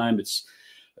the time. It's,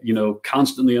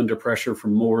 constantly under pressure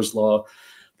from Moore's law.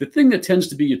 The thing that tends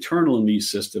to be eternal in these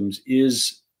systems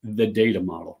is the data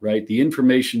model, right? The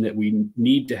information that we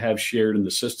need to have shared in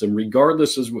the system,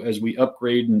 regardless as we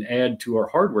upgrade and add to our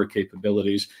hardware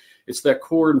capabilities, it's that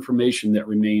core information that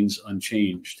remains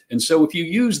unchanged. And so if you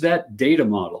use that data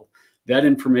model, that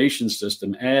information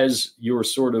system as your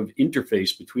sort of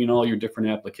interface between all your different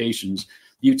applications,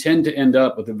 you tend to end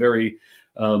up with a very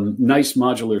nice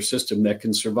modular system that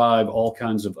can survive all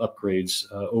kinds of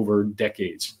upgrades over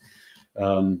decades.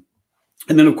 And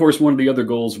then, of course, one of the other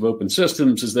goals of open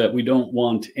systems is that we don't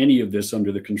want any of this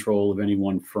under the control of any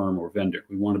one firm or vendor.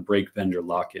 We want to break vendor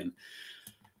lock-in.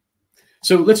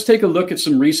 So let's take a look at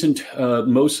some recent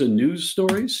MOSA news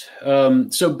stories.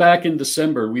 So back in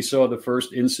December, we saw the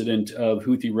first incident of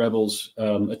Houthi rebels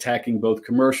attacking both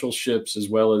commercial ships as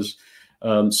well as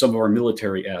some of our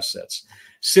military assets.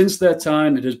 Since that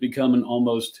time, it has become an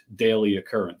almost daily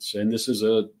occurrence. And this is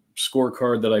a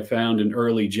scorecard that I found in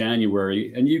early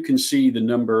January. And you can see the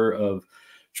number of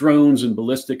drones and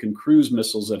ballistic and cruise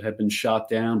missiles that have been shot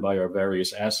down by our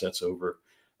various assets over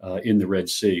in the Red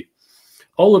Sea.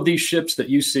 All of these ships that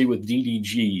you see with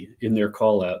DDG in their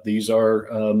call out, these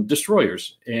are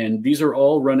destroyers. And these are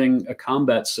all running a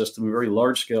combat system, a very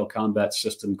large scale combat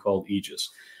system called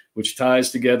Aegis, which ties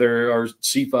together our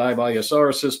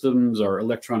C5ISR systems, our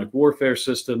electronic warfare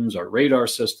systems, our radar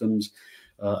systems,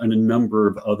 and a number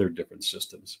of other different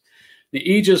systems. The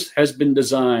Aegis has been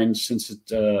designed since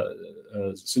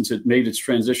it made its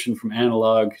transition from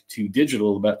analog to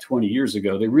digital about 20 years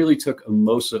ago. They really took a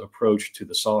MOSA approach to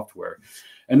the software.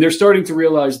 And they're starting to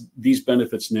realize these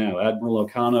benefits now. Admiral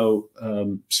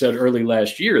Ocano said early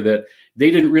last year that they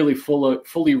didn't really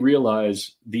fully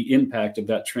realize the impact of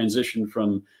that transition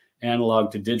from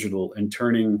analog to digital and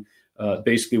turning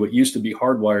basically what used to be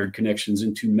hardwired connections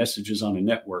into messages on a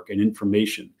network and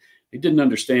information. They didn't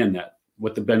understand that,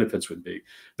 what the benefits would be.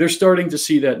 They're starting to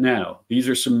see that now. These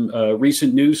are some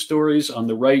recent news stories. On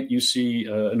the right, you see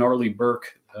an Arleigh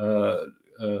Burke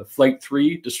Flight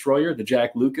 3 destroyer, the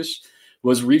Jack Lucas,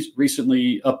 was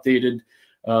recently updated.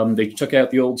 They took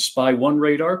out the old Spy 1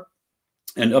 radar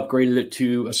and upgraded it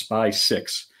to a Spy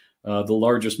 6, the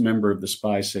largest member of the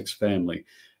Spy 6 family.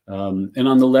 And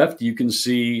on the left, you can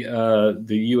see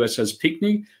the USS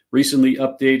Pinckney recently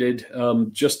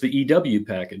updated just the EW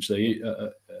package. They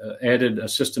added a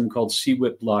system called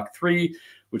CWIP Block 3,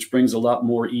 which brings a lot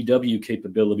more EW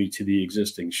capability to the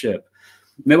existing ship.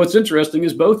 Now, what's interesting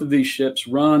is both of these ships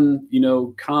run,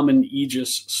 common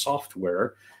Aegis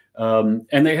software,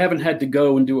 and they haven't had to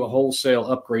go and do a wholesale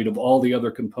upgrade of all the other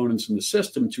components in the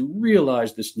system to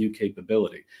realize this new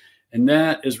capability. And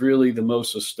that is really the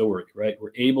MOSA story, right?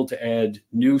 We're able to add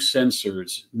new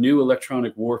sensors, new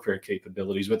electronic warfare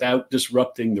capabilities without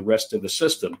disrupting the rest of the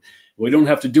system. We don't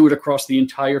have to do it across the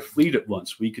entire fleet at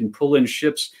once. We can pull in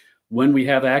ships when we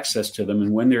have access to them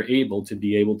and when they're able to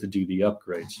do the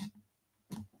upgrades.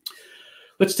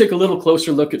 Let's take a little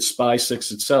closer look at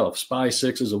SPI-6 itself.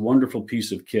 SPI-6 is a wonderful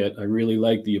piece of kit. I really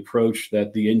like the approach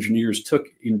that the engineers took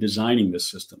in designing this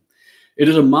system. It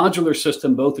is a modular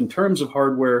system, both in terms of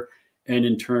hardware and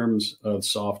in terms of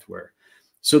software.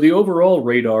 So the overall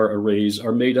radar arrays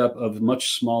are made up of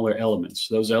much smaller elements.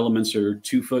 Those elements are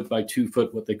 2 foot by 2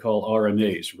 foot, what they call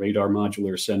RMAs, radar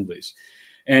modular assemblies.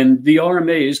 And the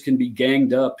RMAs can be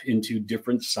ganged up into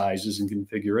different sizes and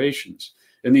configurations.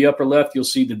 In the upper left, you'll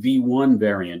see the V1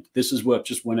 variant. This is what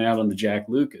just went out on the Jack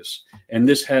Lucas. And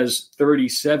this has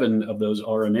 37 of those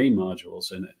RMA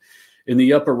modules in it. In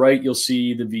the upper right, you'll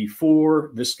see the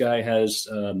V4. This guy has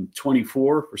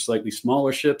 24 for slightly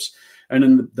smaller ships. And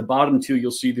in the bottom two,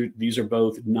 you'll see that these are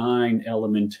both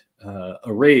 9-element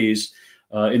arrays.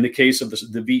 In the case of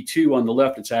the V2 on the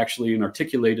left, it's actually an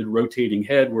articulated rotating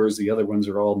head, whereas the other ones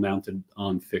are all mounted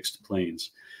on fixed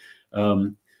planes.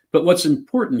 But what's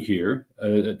important here,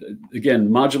 again,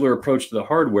 modular approach to the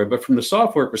hardware, but from the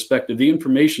software perspective, the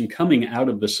information coming out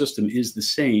of the system is the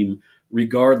same,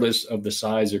 regardless of the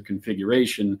size or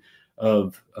configuration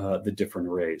of the different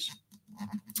arrays.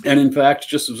 And in fact,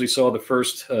 just as we saw the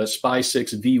first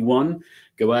SPI-6 V1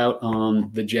 go out on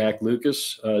the Jack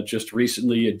Lucas, just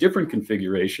recently a different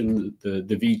configuration, the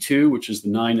V2, which is the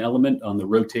 9-element on the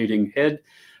rotating head,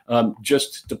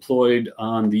 just deployed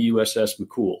on the USS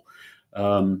McCool.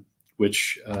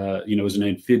 Which is an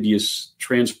amphibious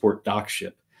transport dock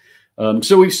ship.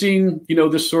 So we've seen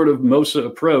this sort of MOSA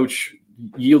approach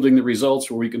yielding the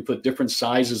results where we can put different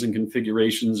sizes and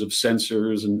configurations of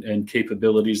sensors and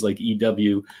capabilities like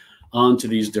EW onto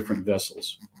these different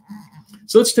vessels.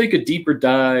 So let's take a deeper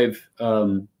dive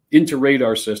into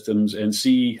radar systems and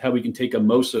see how we can take a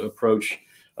MOSA approach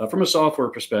from a software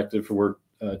perspective for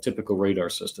typical radar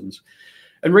systems.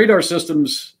 And radar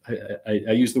systems,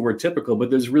 I use the word typical, but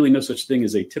there's really no such thing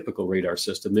as a typical radar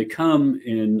system. They come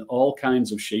in all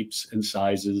kinds of shapes and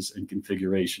sizes and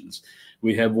configurations.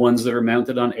 We have ones that are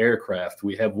mounted on aircraft.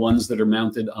 We have ones that are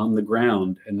mounted on the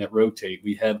ground and that rotate.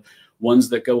 We have ones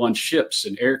that go on ships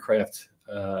and aircraft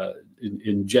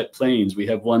in jet planes. We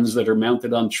have ones that are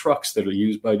mounted on trucks that are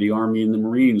used by the Army and the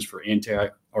Marines for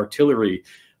anti-artillery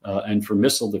and for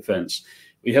missile defense.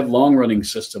 We have long-running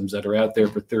systems that are out there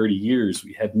for 30 years.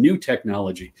 We have new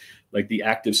technology like the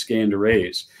active scanned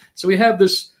arrays. So we have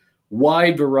this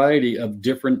wide variety of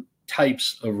different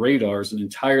types of radars and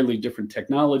entirely different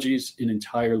technologies in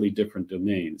entirely different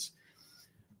domains.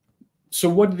 So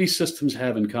what do these systems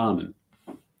have in common?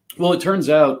 Well, it turns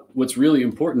out what's really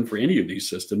important for any of these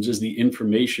systems is the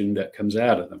information that comes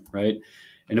out of them, right?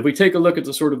 And if we take a look at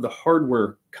the sort of the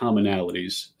hardware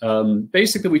commonalities,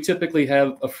 basically we typically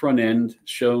have a front end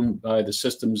shown by the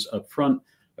systems up front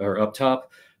or up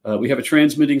top. We have a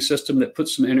transmitting system that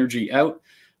puts some energy out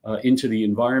into the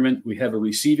environment. We have a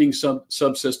receiving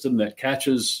subsystem that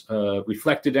catches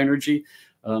reflected energy,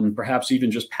 perhaps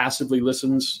even just passively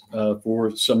listens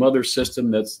for some other system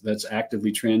that's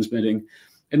actively transmitting.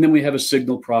 And then we have a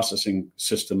signal processing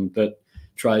system that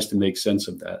tries to make sense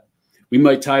of that. We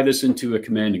might tie this into a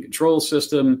command and control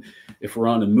system. If we're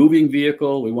on a moving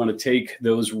vehicle, we want to take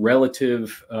those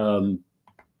relative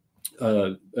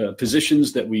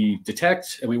positions that we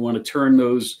detect, and we want to turn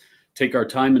those, take our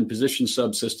time and position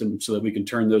subsystem so that we can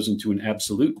turn those into an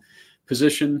absolute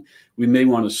position. We may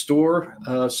want to store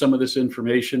some of this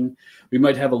information. We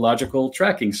might have a logical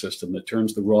tracking system that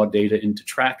turns the raw data into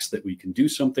tracks that we can do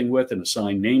something with and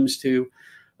assign names to.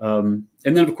 And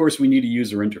then, of course, we need a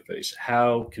user interface.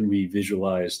 How can we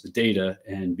visualize the data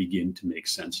and begin to make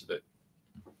sense of it?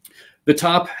 The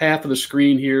top half of the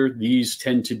screen here, these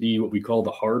tend to be what we call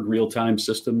the hard real-time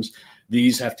systems.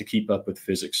 These have to keep up with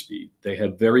physics speed. They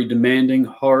have very demanding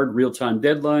hard real-time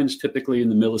deadlines, typically in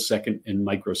the millisecond and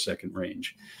microsecond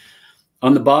range.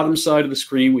 On the bottom side of the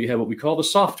screen, we have what we call the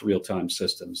soft real-time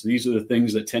systems. These are the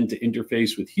things that tend to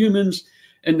interface with humans,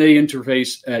 and they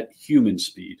interface at human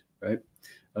speed, right?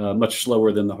 Much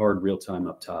slower than the hard real-time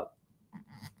up top.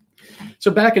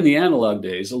 So back in the analog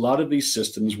days, a lot of these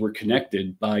systems were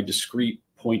connected by discrete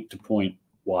point-to-point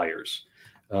wires.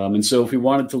 And so if we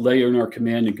wanted to layer in our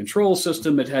command and control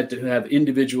system, it had to have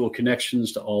individual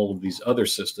connections to all of these other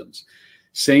systems.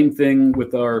 Same thing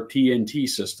with our PNT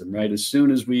system, right? As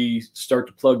soon as we start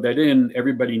to plug that in,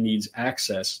 everybody needs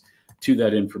access to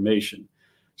that information.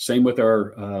 Same with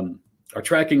our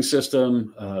tracking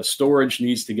system. Storage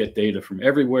needs to get data from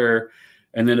everywhere.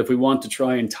 And then if we want to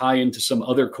try and tie into some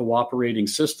other cooperating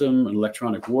system, an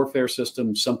electronic warfare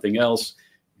system, something else,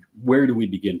 where do we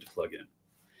begin to plug in?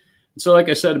 And so like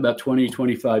I said, about 20,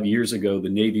 25 years ago, the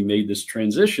Navy made this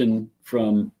transition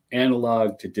from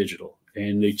analog to digital.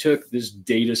 And they took this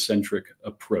data-centric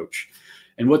approach.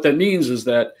 And what that means is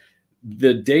that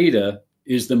the data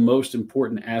is the most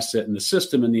important asset in the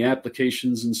system, and the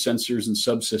applications and sensors and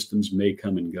subsystems may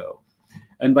come and go.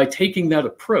 And by taking that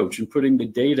approach and putting the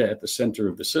data at the center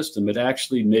of the system, it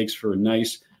actually makes for a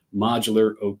nice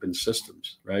modular open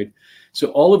systems, right? So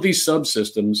all of these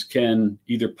subsystems can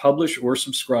either publish or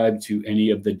subscribe to any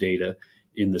of the data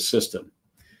in the system.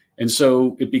 And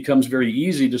so it becomes very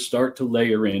easy to start to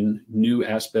layer in new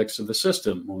aspects of the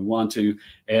system. When we want to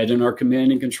add in our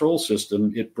command and control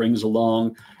system, it brings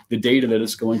along the data that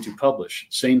it's going to publish.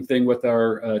 Same thing with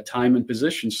our time and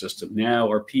position system. Now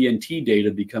our PNT data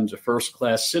becomes a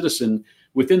first-class citizen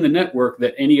within the network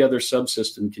that any other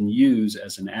subsystem can use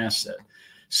as an asset.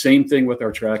 Same thing with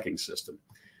our tracking system.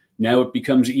 Now it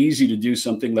becomes easy to do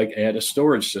something like add a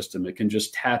storage system. It can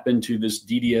just tap into this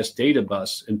DDS data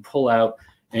bus and pull out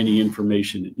any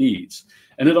information it needs.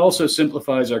 And it also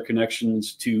simplifies our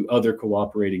connections to other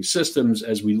cooperating systems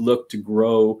as we look to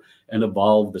grow and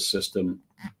evolve the system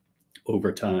over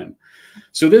time.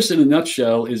 So this, in a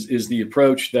nutshell, is the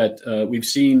approach that we've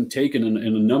seen taken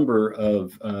in a number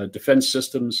of defense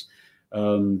systems,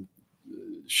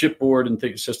 shipboard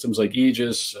and systems like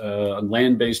Aegis,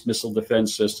 land-based missile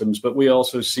defense systems, but we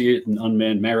also see it in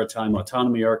unmanned maritime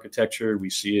autonomy architecture. We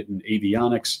see it in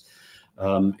avionics.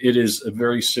 It is a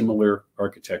very similar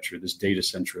architecture, this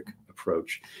data-centric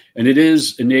approach. And it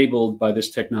is enabled by this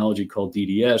technology called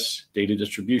DDS, Data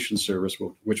Distribution Service,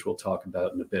 which we'll talk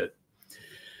about in a bit.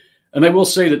 And I will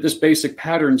say that this basic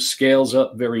pattern scales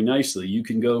up very nicely. You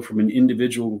can go from an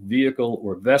individual vehicle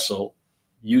or vessel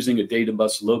using a data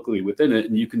bus locally within it,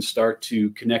 and you can start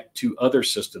to connect to other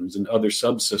systems and other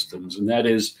subsystems. And that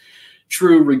is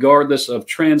true regardless of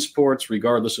transports,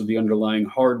 regardless of the underlying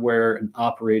hardware and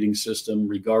operating system,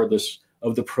 regardless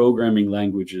of the programming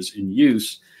languages in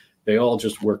use. They all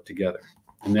just work together.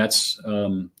 And that's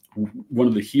one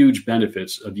of the huge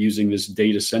benefits of using this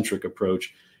data-centric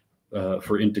approach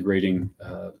for integrating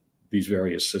these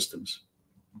various systems.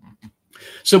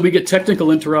 So we get technical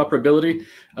interoperability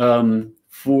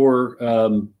for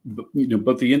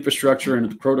both the infrastructure and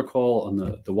the protocol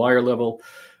on the wire level.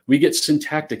 We get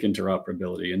syntactic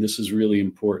interoperability, and this is really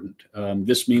important.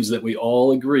 This means that we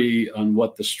all agree on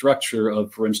what the structure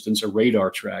of, for instance, a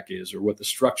radar track is, or what the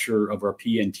structure of our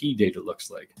PNT data looks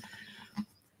like.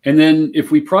 And then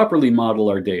if we properly model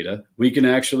our data, we can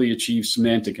actually achieve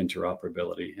semantic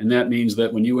interoperability. And that means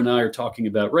that when you and I are talking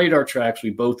about radar tracks, we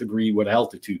both agree what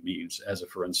altitude means, as a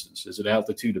for instance. Is it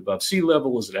altitude above sea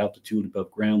level? Is it altitude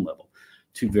above ground level?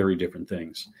 Two very different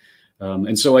things.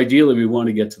 And so ideally, we want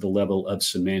to get to the level of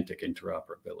semantic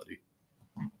interoperability.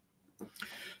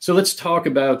 So let's talk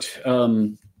about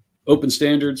open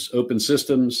standards, open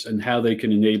systems, and how they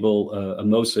can enable a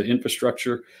MOSA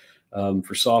infrastructure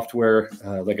for software.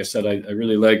 Like I said, I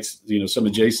really liked some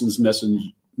of Jason's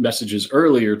messages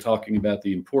earlier talking about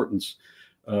the importance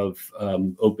of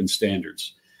open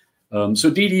standards. So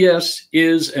DDS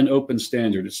is an open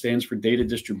standard. It stands for Data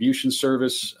Distribution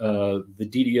Service. The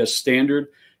DDS standard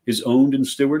is owned and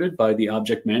stewarded by the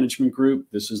Object Management Group.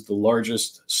 This is the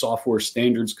largest software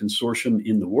standards consortium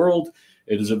in the world.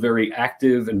 It is a very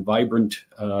active and vibrant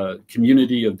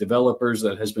community of developers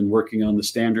that has been working on the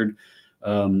standard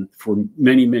for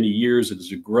many, many years. It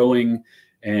is a growing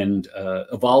and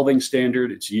evolving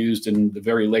standard. It's used in the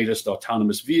very latest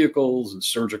autonomous vehicles and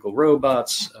surgical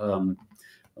robots,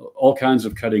 all kinds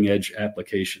of cutting edge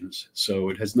applications. So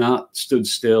it has not stood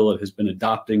still. It has been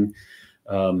adopting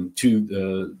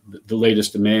to the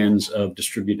latest demands of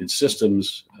distributed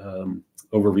systems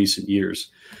over recent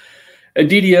years. And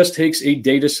DDS takes a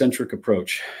data-centric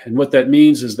approach. And what that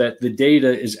means is that the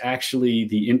data is actually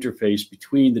the interface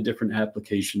between the different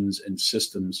applications and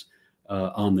systems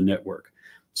on the network.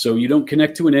 So you don't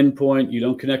connect to an endpoint, you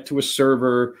don't connect to a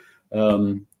server,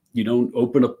 you don't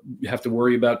open up, you have to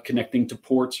worry about connecting to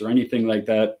ports or anything like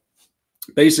that.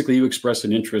 Basically, you express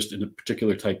an interest in a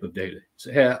particular type of data.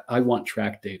 Say, hey, I want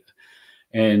track data.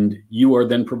 And you are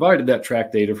then provided that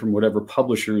track data from whatever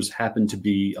publishers happen to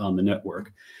be on the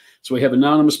network. So we have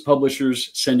anonymous publishers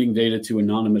sending data to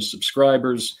anonymous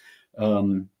subscribers.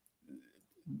 All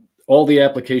the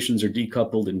applications are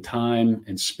decoupled in time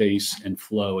and space and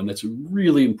flow. And that's a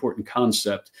really important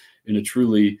concept in a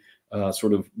truly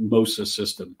sort of MOSA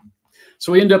system.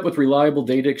 So we end up with reliable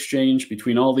data exchange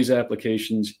between all these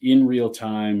applications in real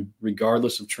time,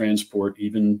 regardless of transport,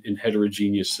 even in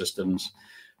heterogeneous systems.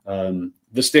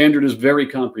 The standard is very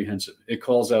comprehensive. It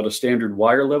calls out a standard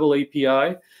wire level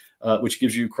API, which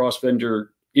gives you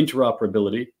cross-vendor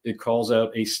interoperability. It calls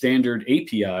out a standard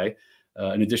API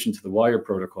in addition to the wire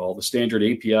protocol. The standard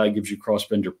API gives you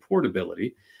cross-vendor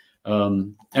portability.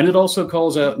 And it also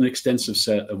calls out an extensive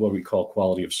set of what we call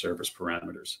quality of service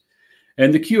parameters.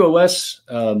 And the QoS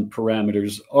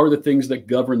parameters are the things that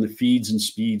govern the feeds and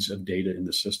speeds of data in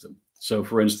the system. So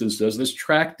for instance, does this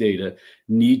track data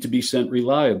need to be sent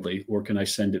reliably, or can I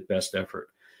send it best effort?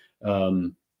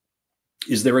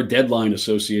 Is there a deadline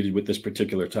associated with this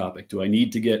particular topic? Do I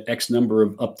need to get X number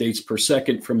of updates per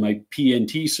second from my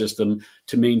PNT system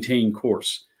to maintain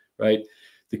course, right?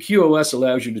 The QoS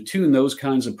allows you to tune those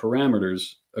kinds of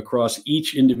parameters across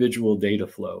each individual data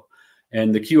flow.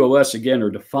 And the QoS, again, are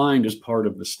defined as part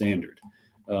of the standard.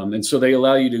 And so they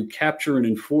allow you to capture and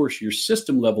enforce your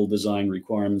system level design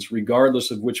requirements,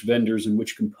 regardless of which vendors and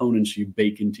which components you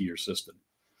bake into your system.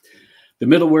 The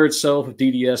middleware itself,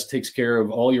 DDS, takes care of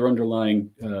all your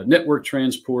underlying network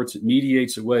transports. It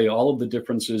mediates away all of the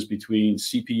differences between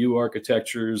CPU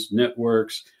architectures,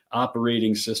 networks,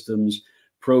 operating systems,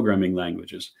 programming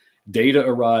languages. Data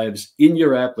arrives in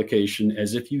your application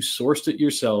as if you sourced it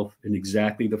yourself in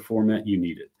exactly the format you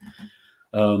need it.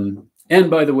 And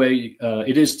by the way,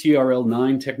 it is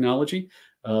TRL9 technology,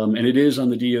 and it is on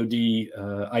the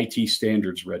DoD IT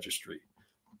standards registry.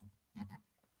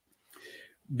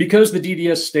 Because the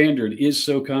DDS standard is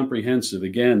so comprehensive,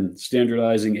 again,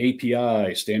 standardizing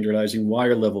API, standardizing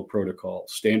wire level protocol,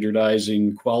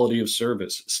 standardizing quality of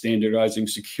service, standardizing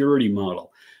security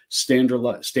model,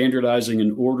 standardizing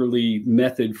an orderly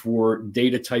method for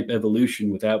data type evolution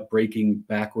without breaking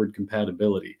backward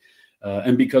compatibility.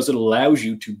 And because it allows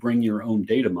you to bring your own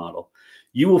data model,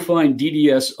 you will find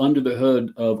DDS under the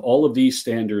hood of all of these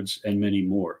standards and many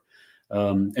more.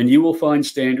 And you will find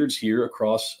standards here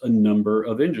across a number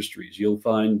of industries. You'll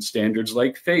find standards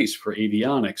like FACE for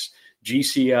avionics,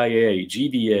 GCIA,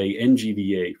 GVA,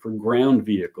 NGVA for ground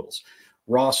vehicles,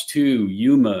 ROS2,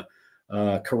 UMA,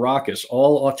 Caracas,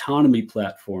 all autonomy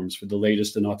platforms for the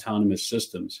latest in autonomous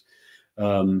systems.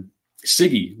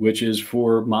 SIGI, which is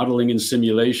for modeling and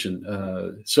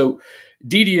simulation. So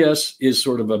DDS is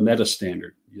sort of a meta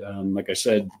standard. Like I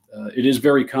said, it is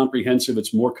very comprehensive.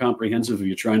 It's more comprehensive if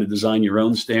you're trying to design your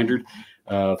own standard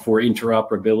for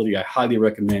interoperability. I highly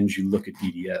recommend you look at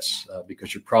DDS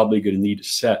because you're probably going to need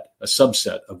a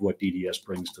subset of what DDS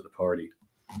brings to the party.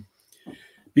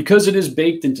 Because it is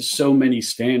baked into so many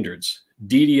standards,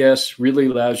 DDS really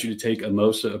allows you to take a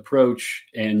MOSA approach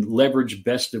and leverage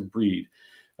best of breed.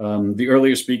 The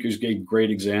earlier speakers gave great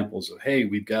examples of, hey,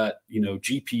 we've got,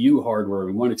 GPU hardware.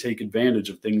 We want to take advantage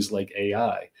of things like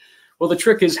AI. Well, the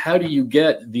trick is, how do you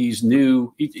get these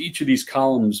new, each of these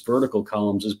columns, vertical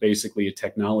columns, is basically a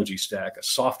technology stack, a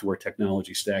software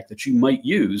technology stack that you might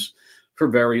use for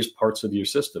various parts of your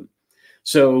system.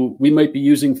 So we might be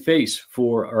using FACE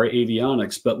for our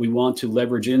avionics, but we want to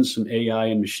leverage in some AI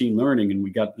and machine learning, and we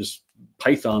got this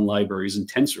Python libraries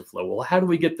and TensorFlow. Well, how do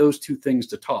we get those two things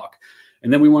to talk?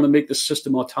 And then we want to make the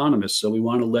system autonomous, so we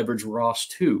want to leverage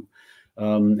ROS2.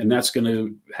 And that's going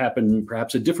to happen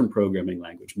perhaps a different programming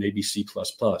language, maybe C++.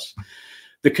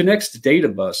 The Connects data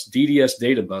bus, DDS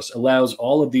data bus, allows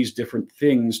all of these different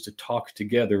things to talk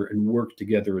together and work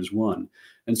together as one.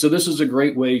 And so this is a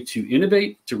great way to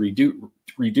innovate, to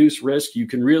reduce risk. You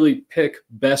can really pick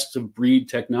best of breed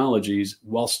technologies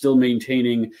while still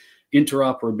maintaining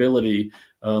interoperability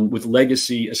with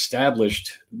legacy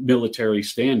established military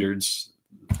standards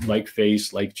like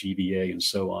FACE, like GVA, and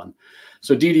so on.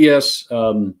 So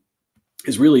DDS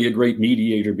is really a great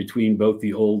mediator between both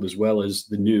the old as well as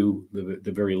the new,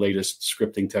 the very latest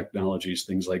scripting technologies,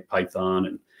 things like Python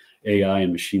and AI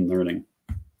and machine learning.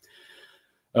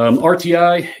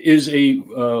 RTI is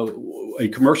a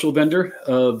commercial vendor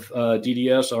of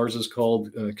DDS. Ours is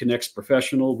called Connects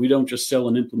Professional. We don't just sell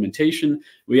an implementation,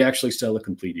 we actually sell a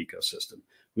complete ecosystem.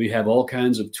 We have all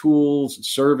kinds of tools and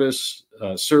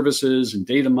services and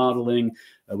data modeling.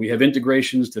 We have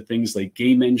integrations to things like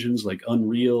game engines like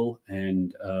Unreal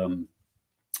and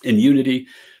Unity.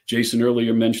 Jason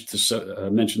earlier mentioned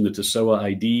the TSOA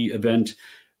ID event.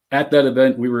 At that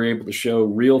event, we were able to show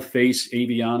real face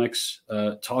avionics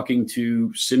talking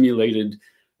to simulated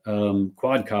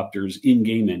quadcopters in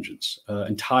game engines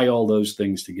and tie all those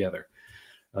things together.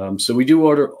 So we do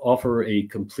offer a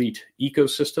complete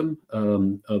ecosystem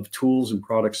of tools and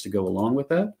products to go along with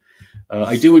that.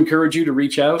 I do encourage you to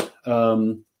reach out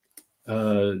to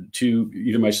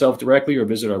either myself directly or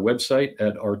visit our website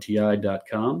at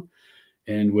rti.com.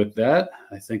 And with that,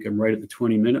 I think I'm right at the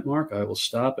 20-minute mark. I will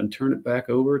stop and turn it back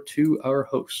over to our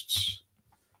hosts.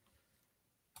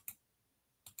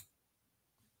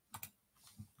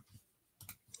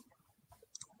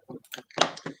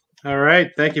 All right.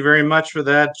 Thank you very much for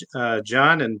that,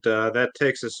 John. And that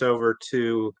takes us over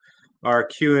to our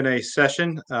Q&A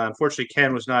session. Unfortunately,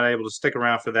 Ken was not able to stick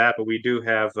around for that, but we do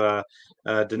have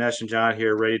Dinesh and John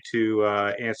here ready to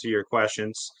answer your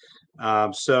questions.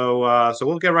 So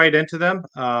we'll get right into them.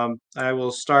 I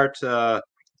will start. I'll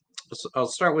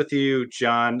start with you,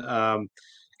 John. Can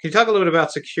you talk a little bit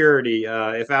about security?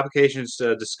 If applications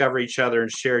discover each other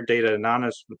and share data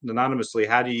anonymously,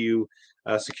 how do you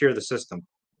secure the system?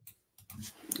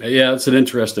 Yeah, it's an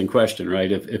interesting question, right?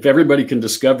 If everybody can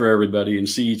discover everybody and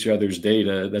see each other's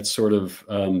data, that's sort of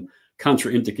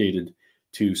contraindicated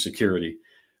to security.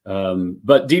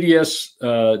 But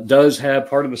DDS does have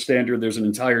part of the standard. There's an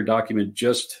entire document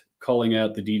just calling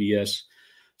out the DDS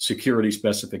security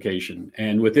specification.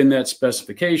 And within that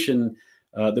specification,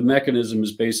 the mechanism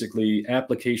is basically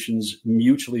applications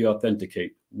mutually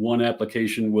authenticate. One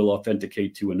application will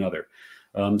authenticate to another.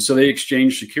 So they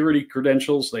exchange security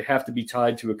credentials. They have to be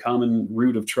tied to a common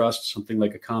root of trust, something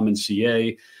like a common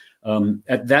CA.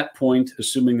 At that point,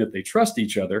 assuming that they trust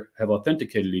each other, have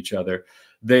authenticated each other,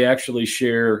 they actually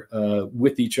share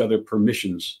with each other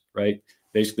permissions, right?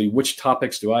 Basically, which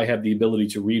topics do I have the ability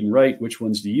to read and write? Which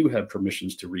ones do you have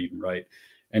permissions to read and write?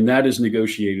 And that is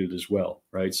negotiated as well,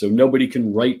 right? So nobody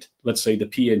can write, let's say, the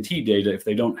PNT data if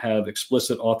they don't have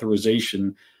explicit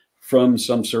authorization from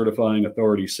some certifying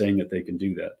authority saying that they can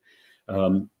do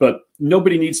that. But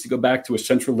nobody needs to go back to a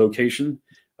central location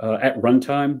at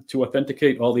runtime to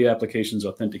authenticate. All the applications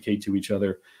authenticate to each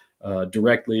other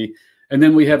directly. And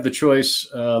then we have the choice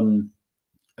from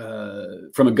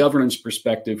a governance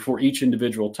perspective for each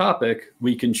individual topic.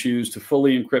 We can choose to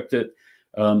fully encrypt it,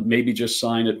 maybe just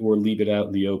sign it or leave it out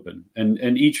in the open.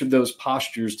 And each of those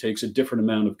postures takes a different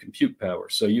amount of compute power.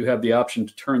 So you have the option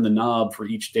to turn the knob for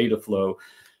each data flow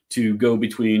to go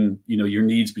between, your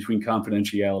needs between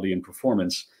confidentiality and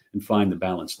performance and find the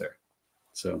balance there.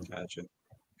 So gotcha.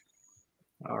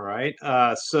 All right.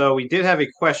 So we did have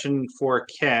a question for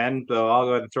Ken, so I'll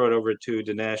go ahead and throw it over to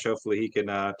Dinesh. Hopefully he can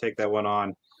take that one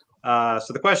on.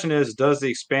 So the question is, does the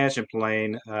expansion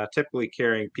plane, typically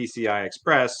carrying PCI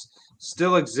Express,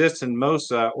 still exist in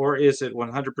MOSA, or is it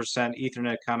 100%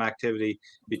 Ethernet connectivity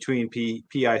between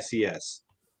PICS?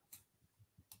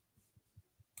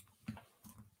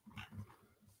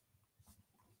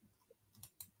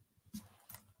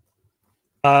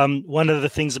 One of the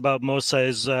things about MOSA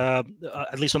is,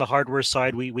 at least on the hardware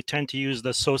side, we tend to use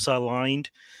the SOSA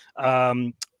aligned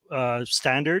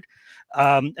standard.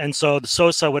 And so the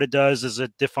SOSA, what it does is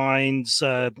it defines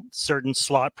certain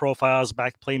slot profiles,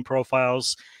 backplane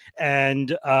profiles,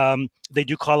 and they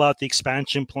do call out the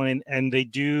expansion plane, and they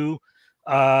do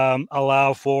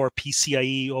allow for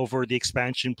PCIe over the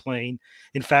expansion plane.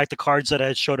 In fact, the cards that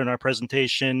I showed in our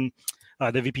presentation,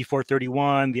 the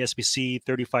VP431, the SBC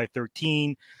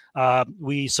 3513,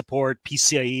 we support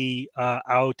PCIe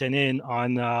out and in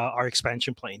on our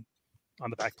expansion plane,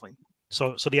 on the backplane.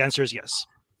 So the answer is yes.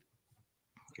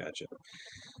 Gotcha.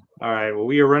 All right. Well,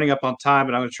 we are running up on time,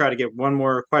 but I'm going to try to get one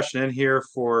more question in here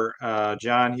for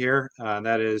John here. And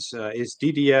that is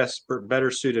DDS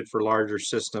better suited for larger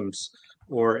systems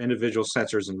or individual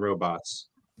sensors and robots?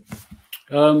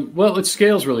 Well, it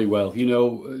scales really well.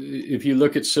 If you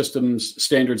look at systems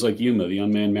standards like UMA, the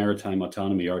Unmanned Maritime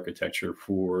Autonomy Architecture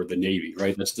for the Navy,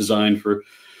 right? That's designed for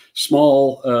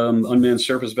small unmanned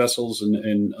surface vessels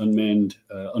and unmanned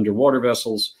underwater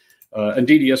vessels. And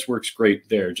DDS works great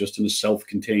there, just in a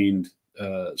self-contained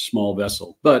small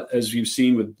vessel. But as you've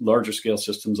seen with larger scale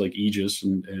systems like Aegis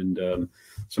and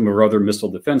some of our other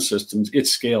missile defense systems, it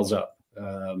scales up.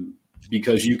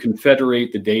 Because you can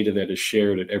federate the data that is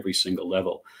shared at every single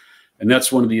level. And that's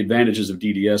one of the advantages of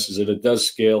DDS, is that it does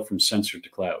scale from sensor to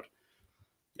cloud.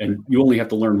 And you only have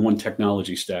to learn one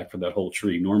technology stack for that whole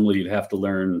tree. Normally you'd have to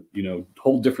learn, a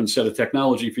whole different set of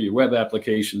technology for your web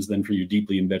applications than for your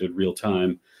deeply embedded real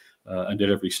time and at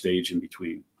every stage in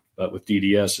between. But with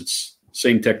DDS, it's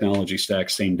same technology stack,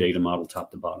 same data model,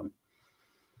 top to bottom.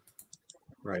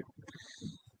 Right.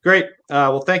 Great.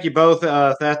 Well, thank you both.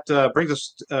 That brings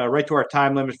us right to our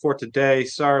time limit for today.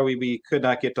 Sorry, we could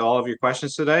not get to all of your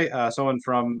questions today. Someone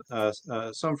from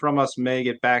us may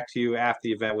get back to you after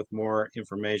the event with more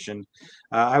information.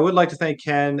 I would like to thank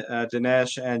Ken,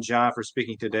 Dinesh, and John for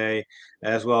speaking today,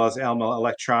 as well as Elma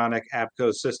Electronic,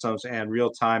 APCO Systems, and Real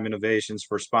Time Innovations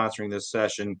for sponsoring this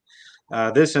session.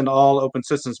 This and all Open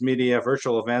Systems Media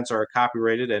virtual events are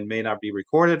copyrighted and may not be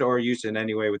recorded or used in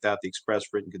any way without the express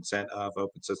written consent of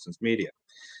Open Systems Media.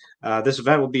 This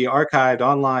event will be archived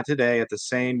online today at the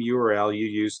same URL you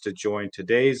used to join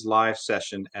today's live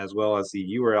session, as well as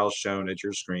the URL shown at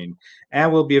your screen,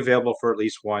 and will be available for at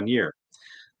least 1 year.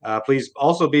 Please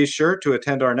also be sure to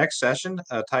attend our next session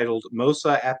titled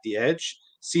MOSA at the Edge,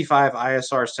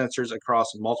 C5ISR sensors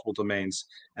across multiple domains.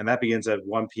 And that begins at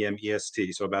 1 p.m.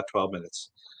 EST, so about 12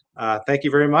 minutes. Thank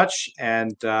you very much,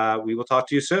 and we will talk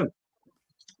to you soon.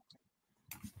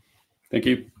 Thank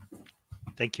you.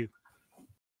 Thank you.